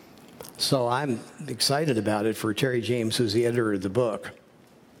 So I'm excited about it for Terry James, who's the editor of the book.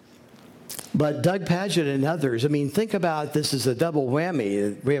 But Doug Pagitt and others, think about this as a double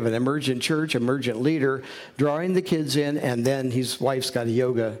whammy. We have an emergent church, emergent leader, drawing the kids in, and then his wife's got a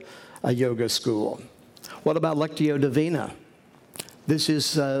yoga school. What about Lectio Divina? This is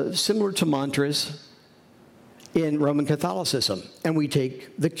similar to mantras in Roman Catholicism, and we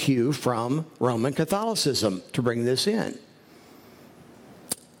take the cue from Roman Catholicism to bring this in.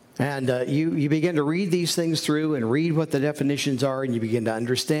 And you begin to read these things through and read what the definitions are, and you begin to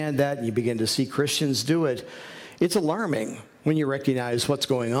understand that, and you begin to see Christians do it. It's alarming when you recognize what's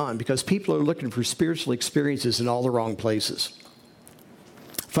going on, because people are looking for spiritual experiences in all the wrong places.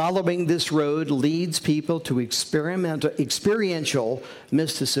 Following this road leads people to experiential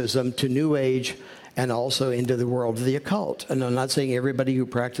mysticism, to New Age, and also into the world of the occult. And I'm not saying everybody who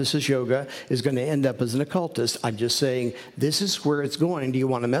practices yoga is going to end up as an occultist. I'm just saying this is where it's going. Do you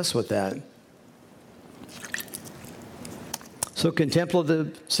want to mess with that? So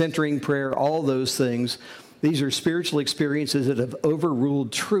contemplative, centering prayer, all those things, these are spiritual experiences that have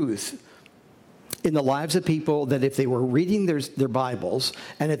overruled truth in the lives of people, that if they were reading their Bibles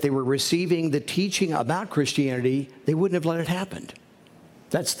and if they were receiving the teaching about Christianity, they wouldn't have let it happen.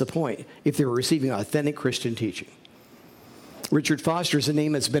 That's the point, if they were receiving authentic Christian teaching. Richard Foster is a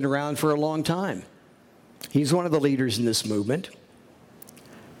name that's been around for a long time. He's one of the leaders in this movement. I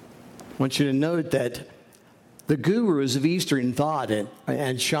want you to note that the gurus of Eastern thought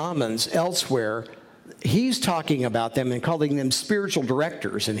and shamans elsewhere, he's talking about them and calling them spiritual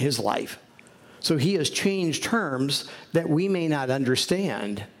directors in his life. So he has changed terms that we may not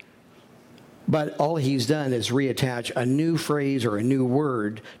understand. But all he's done is reattach a new phrase or a new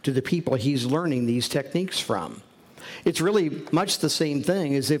word to the people he's learning these techniques from. It's really much the same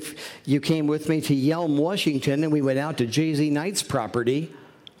thing as if you came with me to Yelm, Washington, and we went out to J.Z. Knight's property,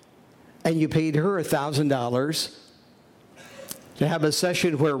 and you paid her $1,000 to have a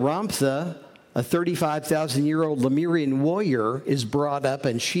session where Ramtha, a 35,000-year-old Lemurian warrior, is brought up,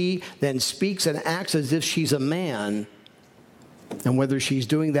 and she then speaks and acts as if she's a man. And whether she's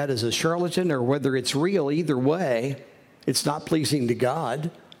doing that as a charlatan or whether it's real, either way, it's not pleasing to God.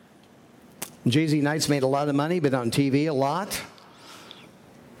 J.Z. Knight's made a lot of money, been on TV a lot,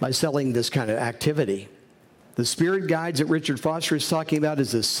 by selling this kind of activity. The spirit guides that Richard Foster is talking about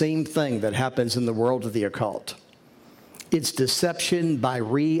is the same thing that happens in the world of the occult. It's deception by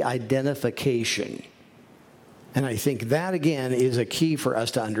re-identification. And I think that, again, is a key for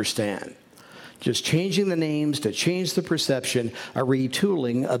us to understand. Just changing the names to change the perception, a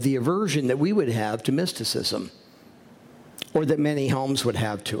retooling of the aversion that we would have to mysticism, or that many homes would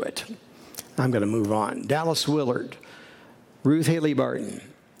have to it. I'm going to move on. Dallas Willard, Ruth Haley Barton.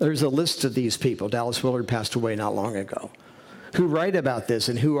 There's a list of these people. Dallas Willard passed away not long ago, who write about this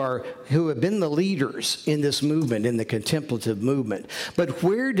and who have been the leaders in this movement, in the contemplative movement. But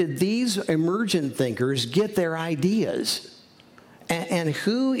where did these emergent thinkers get their ideas? And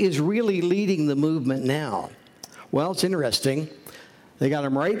who is really leading the movement now? Well, it's interesting. They got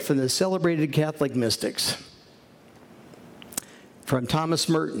them right from the celebrated Catholic mystics. From Thomas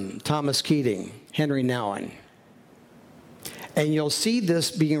Merton, Thomas Keating, Henry Nouwen. And you'll see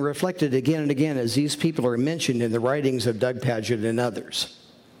this being reflected again and again as these people are mentioned in the writings of Doug Pagitt and others.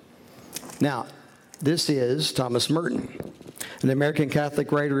 Now, this is Thomas Merton, an American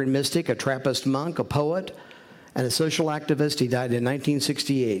Catholic writer and mystic, a Trappist monk, a poet, and a social activist. He died in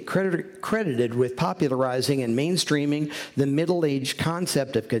 1968, credited with popularizing and mainstreaming the Middle Age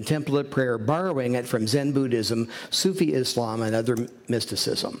concept of contemplative prayer, borrowing it from Zen Buddhism, Sufi Islam, and other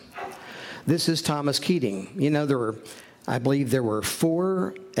mysticism. This is Thomas Keating. You know, I believe there were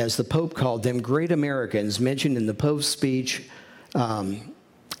 4, as the Pope called them, great Americans mentioned in the Pope's speech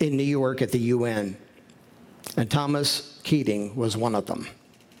in New York at the UN. And Thomas Keating was one of them,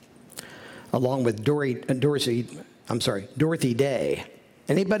 along with Dorothy Day.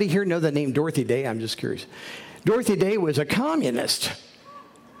 Anybody here know the name Dorothy Day? I'm just curious. Dorothy Day was a communist,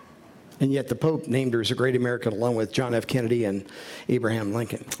 and yet the Pope named her as a great American along with John F. Kennedy and Abraham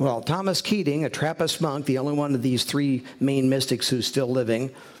Lincoln. Well, Thomas Keating, a Trappist monk, the only one of these 3 main mystics who's still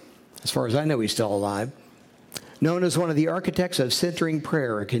living, as far as I know he's still alive, known as one of the architects of centering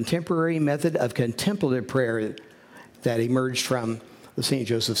prayer, a contemporary method of contemplative prayer that emerged from the St.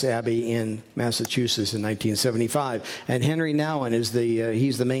 Joseph's Abbey in Massachusetts in 1975. And Henry Nouwen is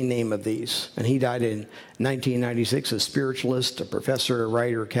he's the main name of these. And he died in 1996, a spiritualist, a professor, a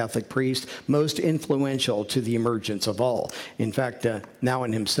writer, a Catholic priest, most influential to the emergence of all. In fact,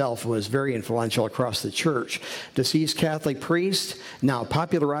 Nouwen himself was very influential across the church. Deceased Catholic priest, now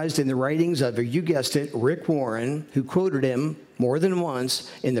popularized in the writings of, you guessed it, Rick Warren, who quoted him more than once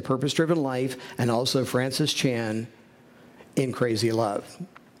in The Purpose-Driven Life, and also Francis Chan in Crazy Love.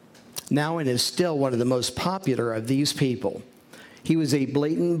 Nouwen is still one of the most popular of these people. He was a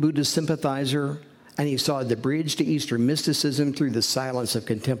blatant Buddhist sympathizer, and he saw the bridge to Eastern mysticism through the silence of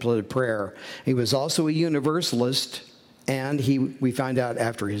contemplative prayer. He was also a universalist, and we find out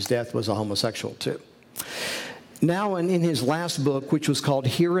after his death was a homosexual too. Nouwen, in his last book, which was called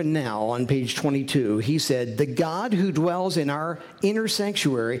Here and Now, on page 22, he said, "The God who dwells in our inner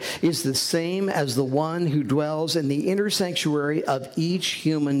sanctuary is the same as the one who dwells in the inner sanctuary of each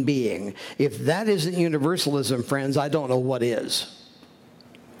human being." If that isn't universalism, friends, I don't know what is.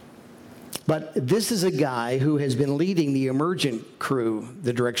 But this is a guy who has been leading the emergent crew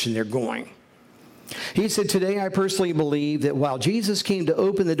the direction they're going. He said, "Today I personally believe that while Jesus came to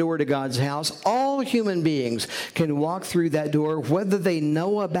open the door to God's house, all human beings can walk through that door whether they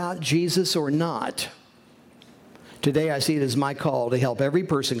know about Jesus or not. Today I see it as my call to help every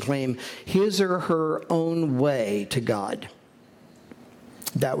person claim his or her own way to God."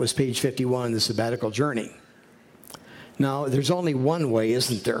 That was page 51 in the Sabbatical Journey. Now, there's only one way,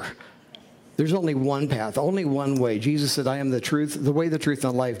 isn't there? There's only one path, only one way. Jesus said, "I am the truth, the way, the truth,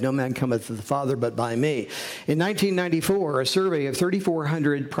 and the life. No man cometh to the Father but by me." In 1994, a survey of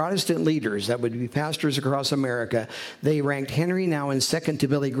 3,400 Protestant leaders, that would be pastors across America, they ranked Henry Nouwen second to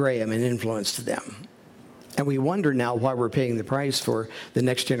Billy Graham in influence to them. And we wonder now why we're paying the price for the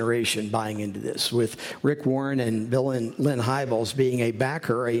next generation buying into this, with Rick Warren and Bill and Lynn Hybels being a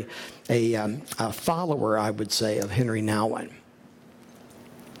backer, a follower, I would say, of Henry Nouwen.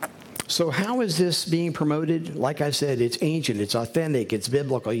 So how is this being promoted? Like I said, it's ancient, it's authentic, it's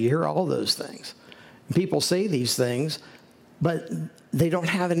biblical. You hear all those things. People say these things, but they don't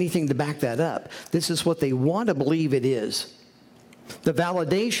have anything to back that up. This is what they want to believe it is. The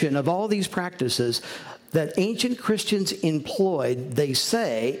validation of all these practices that ancient Christians employed, they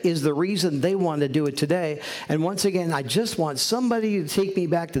say, is the reason they want to do it today. And once again, I just want somebody to take me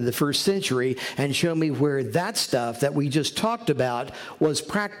back to the first century and show me where that stuff that we just talked about was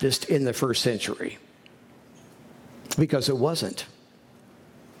practiced in the first century. Because it wasn't.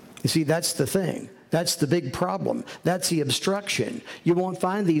 You see, that's the thing. That's the big problem. That's the obstruction. You won't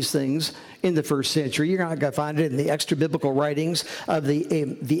find these things in the first century. You're not going to find it in the extra-biblical writings of the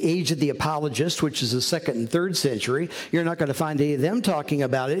age of the apologists, which is the 2nd and 3rd century. You're not going to find any of them talking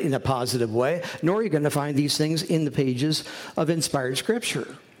about it in a positive way, nor are you going to find these things in the pages of inspired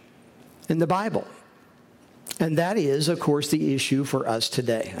Scripture, in the Bible. And that is, of course, the issue for us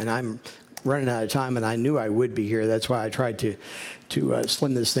today. And I'm running out of time, and I knew I would be here. That's why I tried to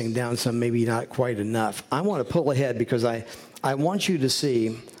slim this thing down some, maybe not quite enough. I want to pull ahead because I want you to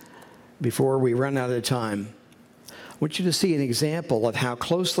see, before we run out of time, I want you to see an example of how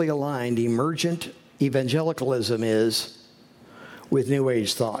closely aligned emergent evangelicalism is with New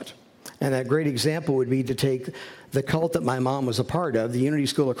Age thought. And a great example would be to take the cult that my mom was a part of, the Unity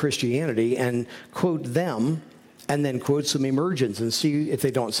School of Christianity, and quote them, and then quote some emergents and see if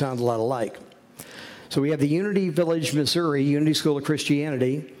they don't sound a lot alike. So we have the Unity Village, Missouri, Unity School of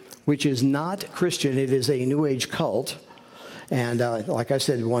Christianity, which is not Christian. It is a New Age cult. And like I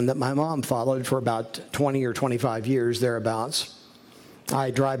said, one that my mom followed for about 20 or 25 years, thereabouts.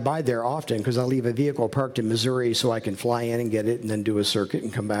 I drive by there often because I leave a vehicle parked in Missouri so I can fly in and get it and then do a circuit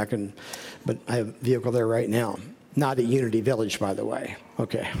and come back. But I have a vehicle there right now. Not at Unity Village, by the way.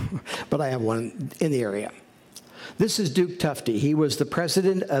 Okay. But I have one in the area. This is Duke Tufte. He was the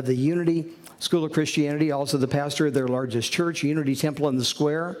president of the Unity School of Christianity, also the pastor of their largest church, Unity Temple in the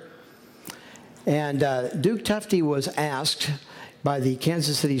Square. And Duke Tufte was asked by the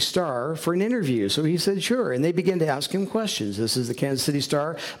Kansas City Star for an interview. So he said, sure. And they began to ask him questions. This is the Kansas City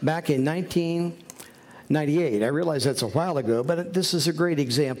Star back in 1998. I realize that's a while ago, but this is a great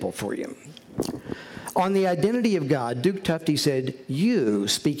example for you. On the identity of God, Duke Tufte said, you,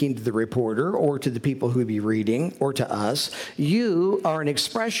 speaking to the reporter or to the people who would be reading or to us, you are an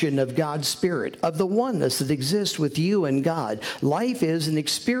expression of God's Spirit, of the oneness that exists with you and God. Life is an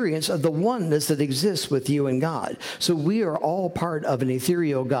experience of the oneness that exists with you and God. So we are all part of an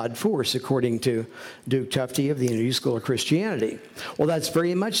ethereal God force, according to Duke Tufte of the Unity School of Christianity. Well, that's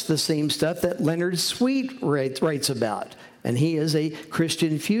very much the same stuff that Leonard Sweet writes about. And he is a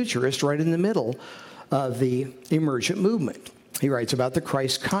Christian futurist right in the middle of the emergent movement. He writes about the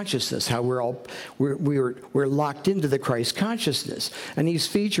Christ consciousness, how we're locked into the Christ consciousness. And he's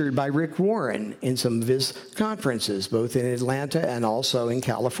featured by Rick Warren in some of his conferences, both in Atlanta and also in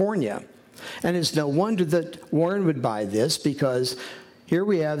California. And it's no wonder that Warren would buy this, because here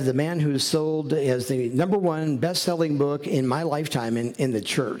we have the man who's sold as the #1 best-selling book in my lifetime in the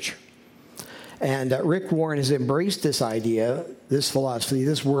church. And Rick Warren has embraced this idea, this philosophy,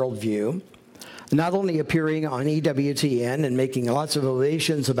 this worldview, not only appearing on EWTN and making lots of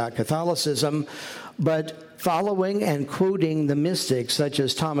ovations about Catholicism, but following and quoting the mystics such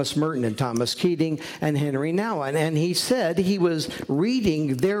as Thomas Merton and Thomas Keating and Henry Nouwen. And he said he was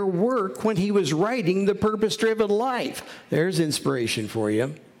reading their work when he was writing The Purpose-Driven Life. There's inspiration for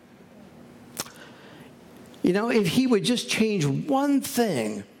you. You know, if he would just change one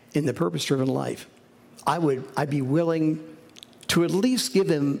thing in The Purpose-Driven Life, I'd be willing to at least give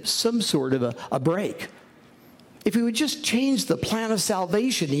him some sort of a break. If he would just change the plan of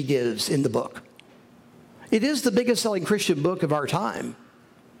salvation he gives in the book. It is the biggest selling Christian book of our time.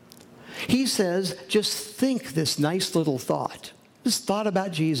 He says, just think this nice little thought. This thought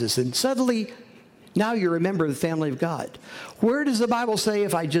about Jesus, and suddenly, now you're a member of the family of God. Where does the Bible say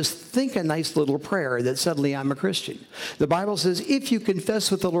if I just think a nice little prayer that suddenly I'm a Christian? The Bible says if you confess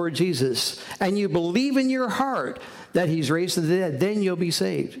with the Lord Jesus and you believe in your heart that he's raised from the dead, then you'll be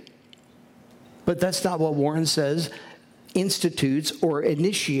saved. But that's not what Warren says institutes or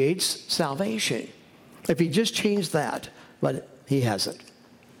initiates salvation. If he just changed that, but he hasn't.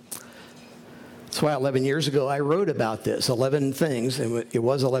 That's why 11 years ago I wrote about this, 11 things, and it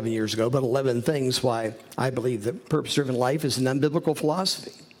was 11 years ago, but 11 things why I believe that purpose-driven life is an unbiblical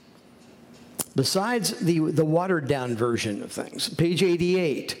philosophy. Besides the watered-down version of things, page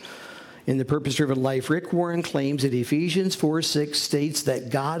 88 in The Purpose-Driven Life, Rick Warren claims that Ephesians 4:6 states that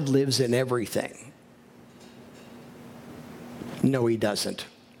God lives in everything. No, he doesn't.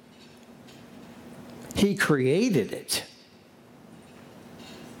 He created it.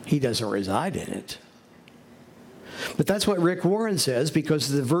 He doesn't reside in it. But that's what Rick Warren says because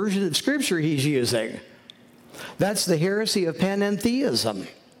of the version of Scripture he's using. That's the heresy of panentheism.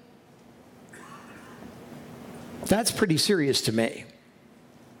 That's pretty serious to me.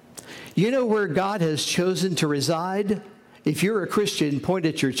 You know where God has chosen to reside? If you're a Christian, point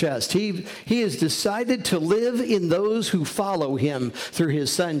at your chest. He has decided to live in those who follow him through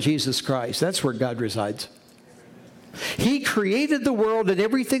his Son, Jesus Christ. That's where God resides. He created the world and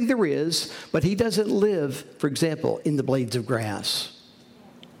everything there is, but he doesn't live, for example, in the blades of grass.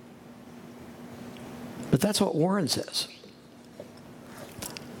 But that's what Warren says.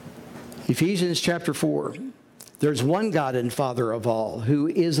 Ephesians chapter 4. There's one God and Father of all, who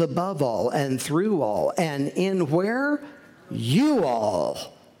is above all and through all, and in where? You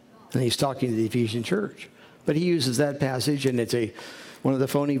all. And he's talking to the Ephesian church. But he uses that passage, and it's one of the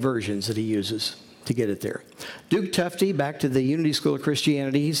phony versions that he uses to get it there. Duke Tufte, back to the Unity School of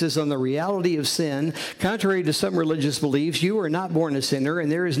Christianity, he says, on the reality of sin, contrary to some religious beliefs, you are not born a sinner,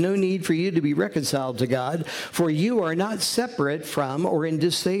 and there is no need for you to be reconciled to God, for you are not separate from or in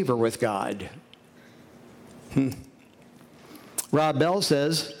disfavor with God. Rob Bell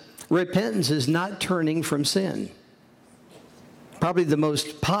says, repentance is not turning from sin. Probably the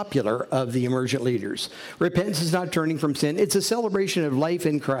most popular of the emergent leaders. Repentance is not turning from sin. It's a celebration of life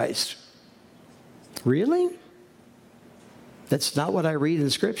in Christ. Really? That's not what I read in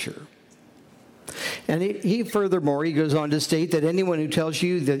Scripture. And he furthermore, he goes on to state that anyone who tells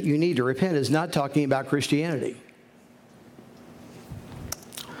you that you need to repent is not talking about Christianity.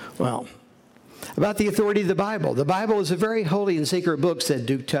 Well, About the authority of the Bible. The Bible is a very holy and sacred book, said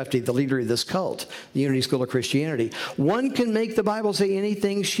Duke Tufte, the leader of this cult, the Unity School of Christianity. One can make the Bible say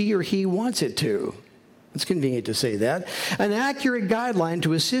anything she or he wants it to. It's convenient to say that. An accurate guideline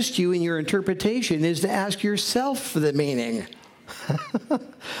to assist you in your interpretation is to ask yourself for the meaning.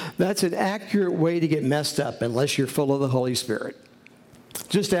 That's an accurate way to get messed up unless you're full of the Holy Spirit.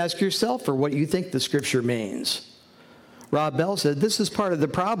 Just ask yourself for what you think the Scripture means. Rob Bell said, this is part of the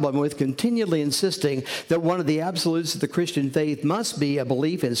problem with continually insisting that one of the absolutes of the Christian faith must be a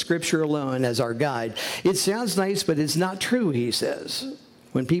belief in Scripture alone as our guide. It sounds nice, but it's not true, he says.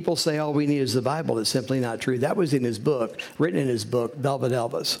 When people say all we need is the Bible, it's simply not true. That was in his book, written in his book, Velvet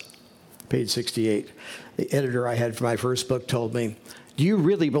Elvis, page 68. The editor I had for my first book told me, do you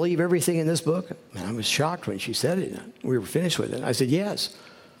really believe everything in this book? And I was shocked when she said it. We were finished with it. I said, yes.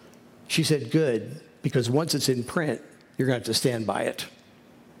 She said, good, because once it's in print, you're going to have to stand by it.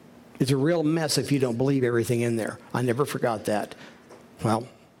 It's a real mess if you don't believe everything in there. I never forgot that. Well,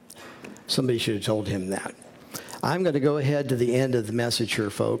 somebody should have told him that. I'm going to go ahead to the end of the message here,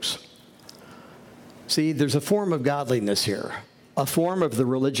 folks. See, there's a form of godliness here, a form of the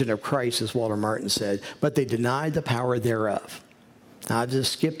religion of Christ, as Walter Martin said, but they denied the power thereof. Now, I've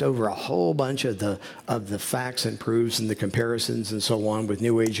just skipped over a whole bunch of the facts and proofs and the comparisons and so on with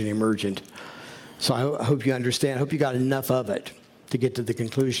New Age and Emergent. So I hope you understand. I hope you got enough of it to get to the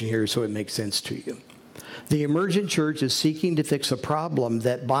conclusion here so it makes sense to you. The emergent church is seeking to fix a problem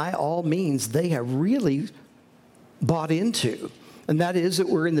that by all means they have really bought into, and that is that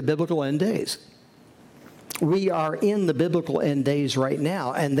we're in the biblical end days. We are in the biblical end days right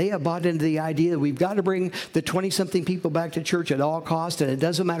now, and they have bought into the idea that we've got to bring the 20-something people back to church at all costs, and it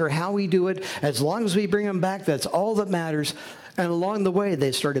doesn't matter how we do it. As long as we bring them back, that's all that matters. And along the way,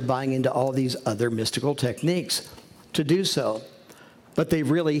 they started buying into all these other mystical techniques to do so. But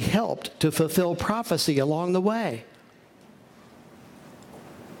they've really helped to fulfill prophecy along the way.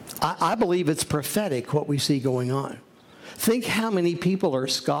 I believe it's prophetic what we see going on. Think how many people are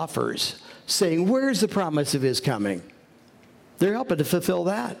scoffers saying, where's the promise of his coming? They're helping to fulfill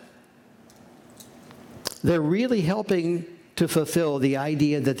that. They're really helping to fulfill the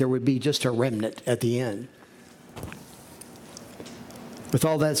idea that there would be just a remnant at the end. With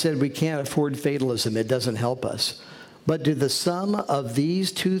all that said, we can't afford fatalism. It doesn't help us. But do the sum of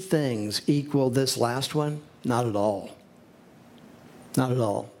these two things equal this last one? Not at all. Not at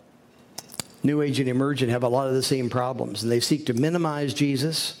all. New Age and Emergent have a lot of the same problems, and they seek to minimize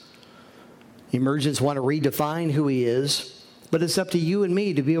Jesus. Emergents want to redefine who he is, but it's up to you and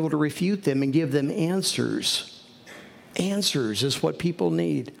me to be able to refute them and give them answers. Answers is what people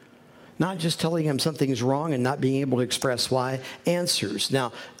need. Not just telling them something's wrong and not being able to express why. Answers.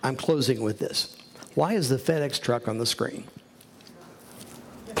 Now, I'm closing with this. Why is the FedEx truck on the screen?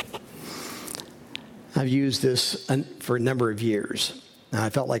 I've used this for a number of years. And I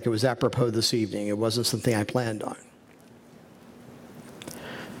felt like it was apropos this evening. It wasn't something I planned on.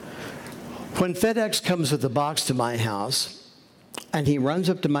 When FedEx comes with the box to my house, and he runs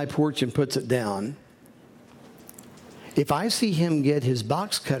up to my porch and puts it down, if I see him get his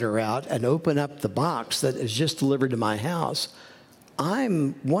box cutter out and open up the box that is just delivered to my house,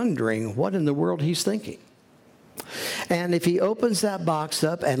 I'm wondering what in the world he's thinking. And if he opens that box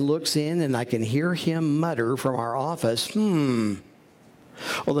up and looks in, and I can hear him mutter from our office,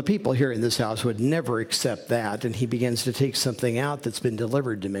 well, the people here in this house would never accept that, and he begins to take something out that's been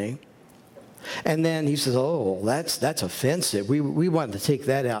delivered to me. And then he says, oh, that's offensive. We want to take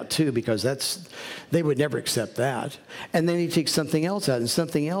that out too, because they would never accept that. And then he takes something else out and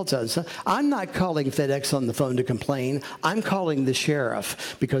something else out. I'm not calling FedEx on the phone to complain. I'm calling the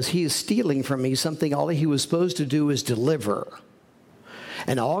sheriff because he is stealing from me something all he was supposed to do is deliver.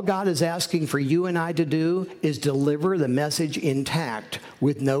 And all God is asking for you and I to do is deliver the message intact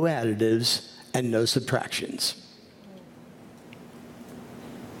with no additives and no subtractions.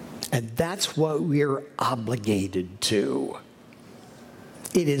 And that's what we're obligated to.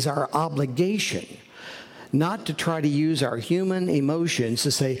 It is our obligation not to try to use our human emotions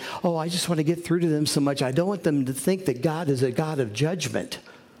to say, oh, I just want to get through to them so much. I don't want them to think that God is a God of judgment.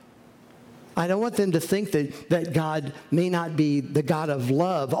 I don't want them to think that God may not be the God of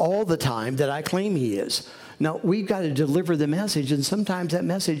love all the time that I claim he is. No, we've got to deliver the message, and sometimes that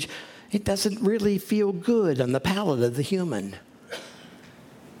message, it doesn't really feel good on the palate of the human.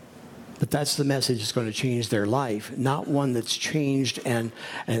 But that's the message that's going to change their life, not one that's changed and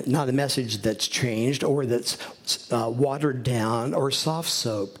not a message that's changed or that's watered down or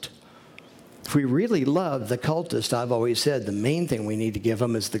soft-soaped. If we really love the cultist, I've always said the main thing we need to give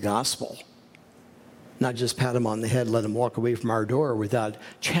them is the gospel. not just pat them on the head, let them walk away from our door without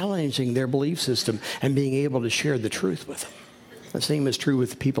challenging their belief system and being able to share the truth with them. The same is true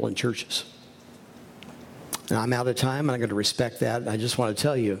with the people in churches. And I'm out of time, and I'm going to respect that. I just want to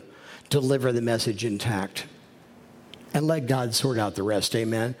tell you, deliver the message intact. And let God sort out the rest,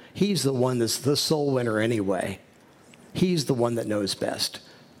 amen? He's the one that's the soul winner anyway. He's the one that knows best.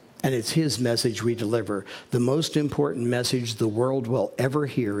 And it's his message we deliver. The most important message the world will ever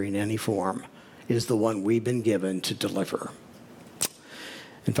hear in any form is the one we've been given to deliver.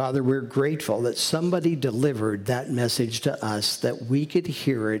 And Father, we're grateful that somebody delivered that message to us, that we could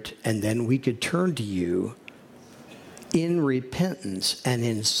hear it, and then we could turn to you in repentance and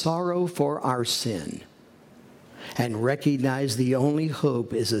in sorrow for our sin, and recognize the only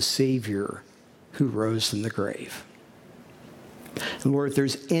hope is a Savior who rose from the grave. And Lord, if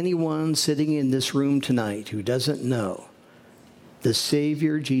there's anyone sitting in this room tonight who doesn't know the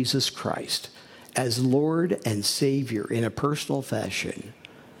Savior Jesus Christ as Lord and Savior in a personal fashion,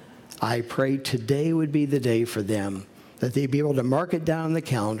 I pray today would be the day for them, that they'd be able to mark it down on the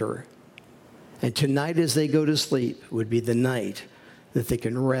calendar, and tonight as they go to sleep would be the night that they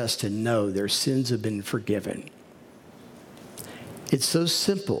can rest and know their sins have been forgiven. It's so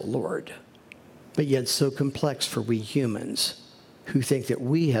simple, Lord, but yet so complex for we humans who think that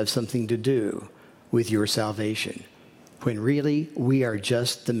we have something to do with your salvation, when really we are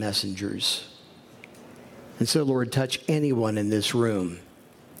just the messengers. And so, Lord, touch anyone in this room,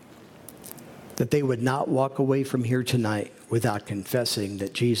 that they would not walk away from here tonight without confessing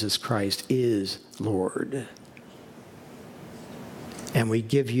that Jesus Christ is Lord. And we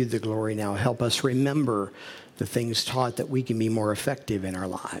give you the glory now. Help us remember the things taught, that we can be more effective in our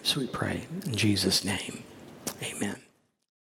lives, we pray. In Jesus' name, amen.